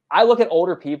I look at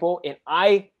older people and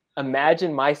I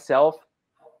imagine myself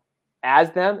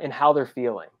as them and how they're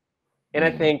feeling. And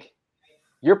I think,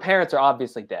 your parents are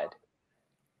obviously dead.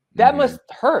 That must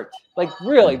hurt. Like,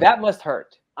 really, that must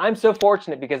hurt. I'm so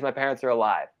fortunate because my parents are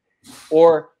alive.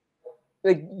 Or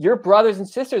like your brothers and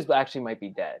sisters actually might be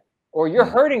dead. Or you're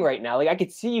hurting right now. Like, I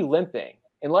could see you limping.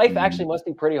 And life actually must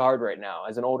be pretty hard right now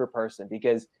as an older person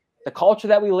because the culture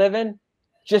that we live in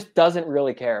just doesn't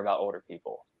really care about older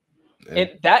people.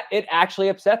 It actually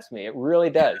upsets me. It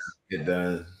really does. It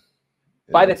does.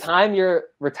 By the time you're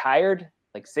retired,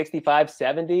 like 65,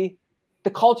 70, the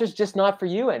culture's just not for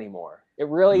you anymore. It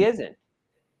really isn't.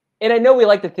 And I know we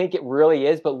like to think it really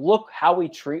is, but look how we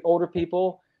treat older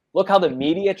people. Look how the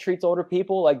media treats older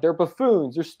people. Like, they're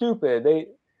buffoons. They're stupid.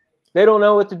 They don't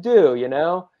know what to do, you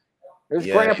know? There's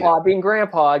grandpa being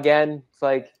grandpa again. It's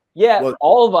like,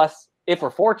 all of us, if we're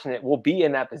fortunate, will be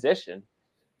in that position.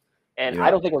 And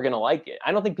I don't think we're going to like it.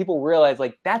 I don't think people realize,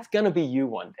 like, that's going to be you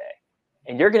one day.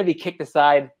 And you're going to be kicked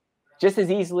aside just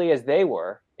as easily as they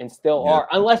were and still are,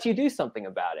 unless you do something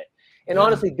about it. And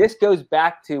honestly, this goes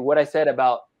back to what I said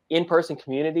about in-person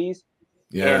communities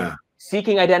and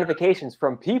seeking identifications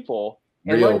from people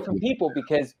and learning from people,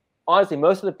 because honestly,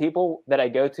 most of the people that I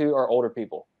go to are older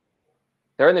people.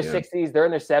 They're in their 60s, they're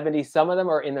in their 70s. Some of them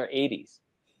are in their 80s.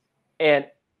 And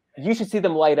you should see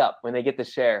them light up when they get to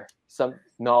share some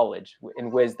knowledge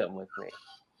and wisdom with me.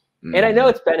 And I know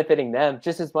it's benefiting them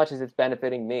just as much as it's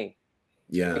benefiting me.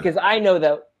 Yeah. Because I know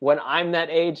that when I'm that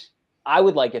age, I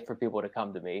would like it for people to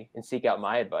come to me and seek out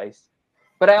my advice.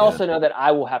 But I also know that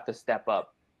I will have to step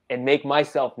up and make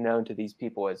myself known to these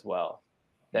people as well.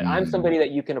 That I'm somebody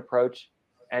that you can approach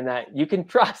and that you can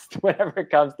trust whenever it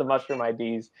comes to mushroom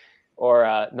IDs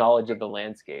or knowledge of the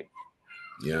landscape.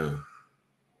 Yeah.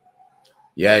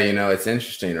 Yeah, you know, it's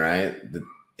interesting, right?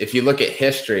 If you look at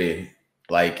history,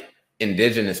 like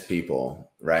indigenous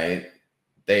people, right?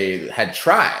 They had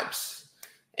tribes,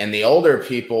 and the older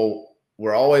people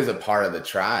were always a part of the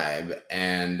tribe,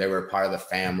 and they were part of the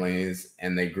families,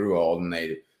 and they grew old and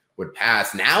they would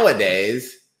pass.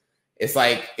 Nowadays, it's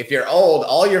like if you're old,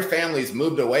 all your family's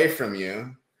moved away from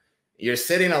you. You're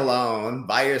sitting alone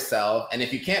by yourself. And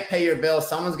if you can't pay your bill,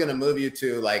 someone's going to move you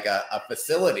to like a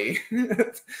facility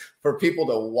for people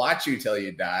to watch you till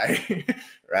you die.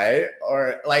 Right.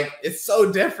 Or like, it's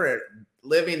so different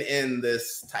living in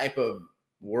this type of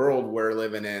world we're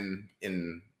living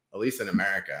in at least in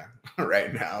America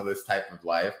right now, this type of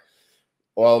life.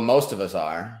 Well, most of us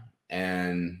are.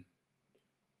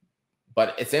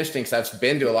 But it's interesting because I've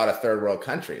been to a lot of third world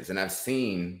countries and I've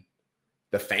seen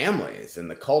the families and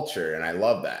the culture. And I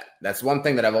love that. That's one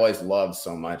thing that I've always loved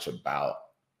so much about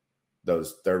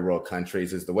those third world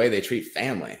countries is the way they treat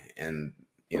family and,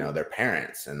 you know, their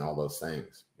parents and all those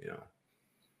things, you know.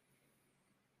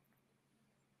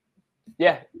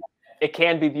 Yeah, it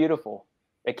can be beautiful.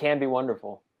 It can be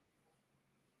wonderful.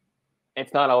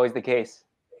 It's not always the case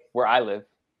where I live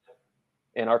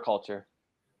in our culture.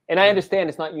 And I understand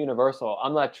it's not universal.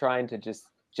 I'm not trying to just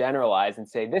generalize and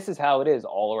say this is how it is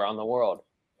all around the world.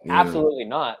 Yeah. Absolutely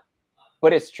not.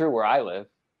 But it's true where I live.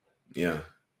 Yeah,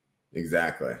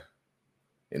 exactly.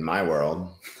 In my world,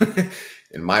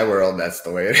 that's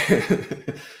the way it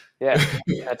is. Yeah,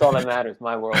 that's all that matters.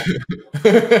 My world.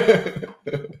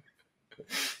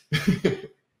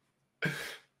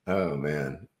 Oh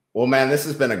man. Well, man, this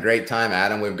has been a great time,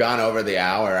 Adam. We've gone over the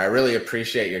hour. I really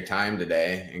appreciate your time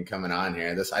today and coming on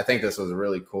here. I think this was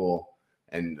really cool,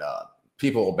 and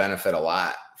people will benefit a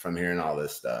lot from hearing all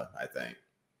this stuff, I think.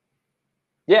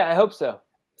 Yeah, I hope so.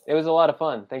 It was a lot of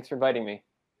fun. Thanks for inviting me.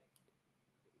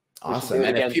 Awesome.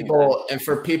 And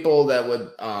for people that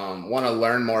would want to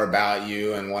learn more about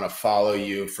you and want to follow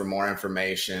you for more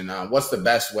information, what's the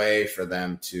best way for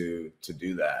them to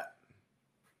do that?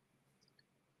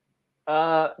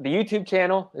 The YouTube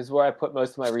channel is where I put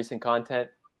most of my recent content.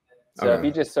 So if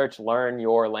you just search Learn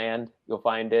Your Land, you'll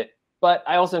find it. But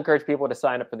I also encourage people to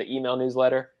sign up for the email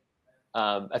newsletter.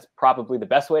 That's probably the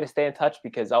best way to stay in touch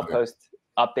because I'll post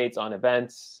updates on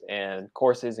events and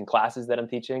courses and classes that I'm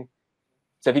teaching.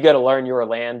 So if you go to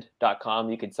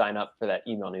learnyourland.com, you can sign up for that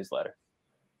email newsletter.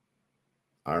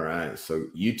 All right. So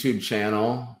YouTube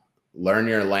channel, Learn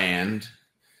Your Land,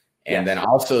 and then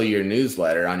also your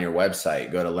newsletter on your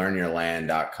website. Go to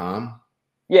learnyourland.com.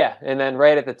 Yeah. And then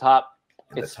right at the top,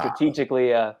 it's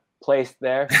strategically placed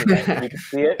there so that you can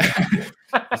see it.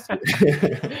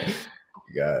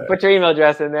 Put your email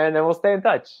address in there and then we'll stay in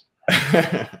touch.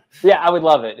 Yeah, I would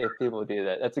love it if people would do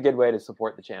that. That's a good way to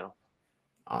support the channel.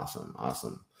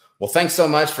 Awesome. Well, thanks so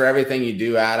much for everything you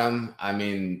do, Adam. I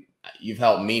mean, you've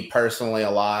helped me personally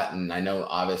a lot, and I know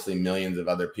obviously millions of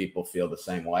other people feel the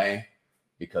same way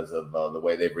because of the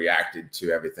way they've reacted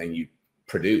to everything you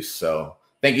produce. So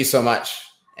thank you so much,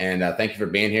 and thank you for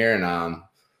being here, and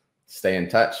stay in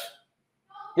touch.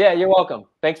 Yeah, you're welcome.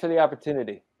 Thanks for the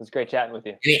opportunity. It was great chatting with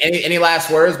you. Any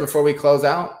last words before we close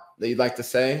out that you'd like to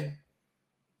say?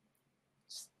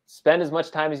 Spend as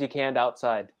much time as you can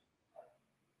outside.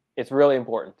 It's really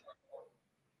important.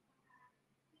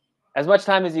 As much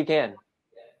time as you can.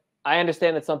 I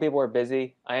understand that some people are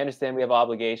busy. I understand we have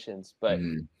obligations, but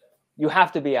you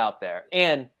have to be out there.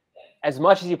 And as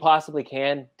much as you possibly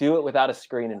can, do it without a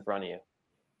screen in front of you.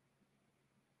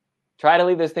 Try to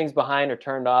leave those things behind or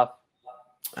turned off.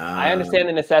 I understand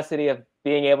the necessity of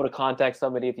being able to contact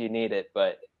somebody if you need it,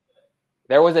 but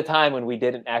there was a time when we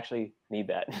didn't actually need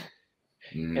that.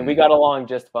 And we got along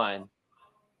just fine.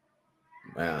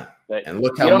 Yeah. But and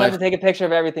look how you don't have to take a picture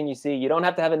of everything you see. You don't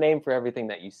have to have a name for everything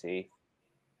that you see.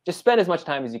 Just spend as much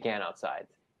time as you can outside.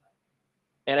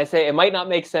 And I say it might not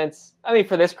make sense. I mean,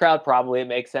 for this crowd, probably it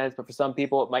makes sense. But for some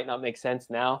people, it might not make sense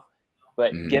now.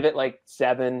 But give it like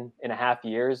 7.5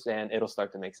 years and it'll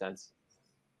start to make sense.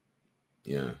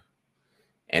 Yeah.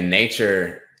 And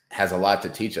nature has a lot to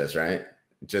teach us, right?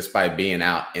 Just by being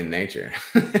out in nature.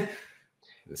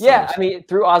 Yeah. I mean,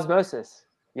 through osmosis.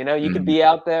 You know, you could be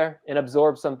out there and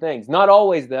absorb some things. Not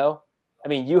always, though. I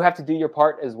mean, you have to do your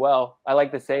part as well. I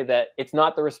like to say that it's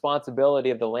not the responsibility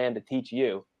of the land to teach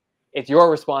you. It's your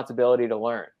responsibility to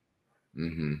learn.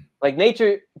 Mm-hmm. Like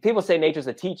nature, people say nature's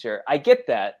a teacher. I get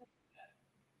that.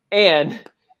 And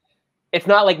it's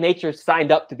not like nature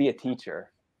signed up to be a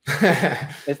teacher.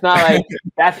 It's not like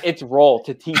that's its role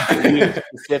to teach you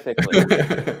specifically.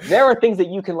 There are things that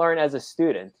you can learn as a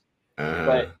student,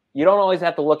 but you don't always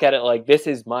have to look at it like this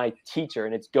is my teacher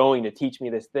and it's going to teach me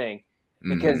this thing,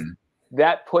 because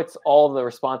that puts all the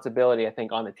responsibility, I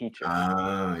think, on the teacher.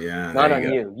 Not on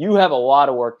you. You have a lot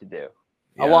of work to do.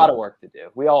 A lot of work to do.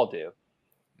 We all do.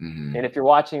 And if you're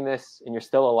watching this and you're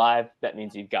still alive, that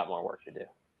means you've got more work to do.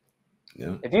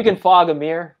 Yeah. If you can fog a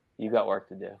mirror, you've got work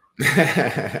to do.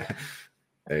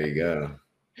 There you go.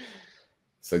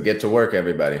 So get to work,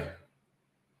 everybody.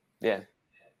 Yeah.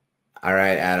 All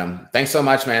right, Adam. Thanks so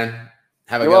much, man.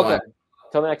 Have a You're good welcome.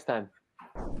 one. Till next time.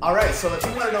 All right, so if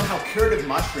you want to know how curative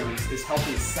mushrooms is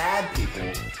helping sad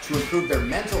people to improve their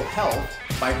mental health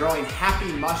by growing happy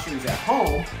mushrooms at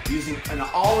home using an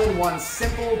all-in-one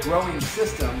simple growing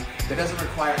system that doesn't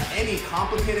require any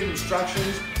complicated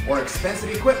instructions or expensive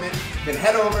equipment, then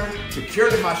head over to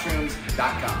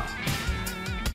curativemushrooms.com.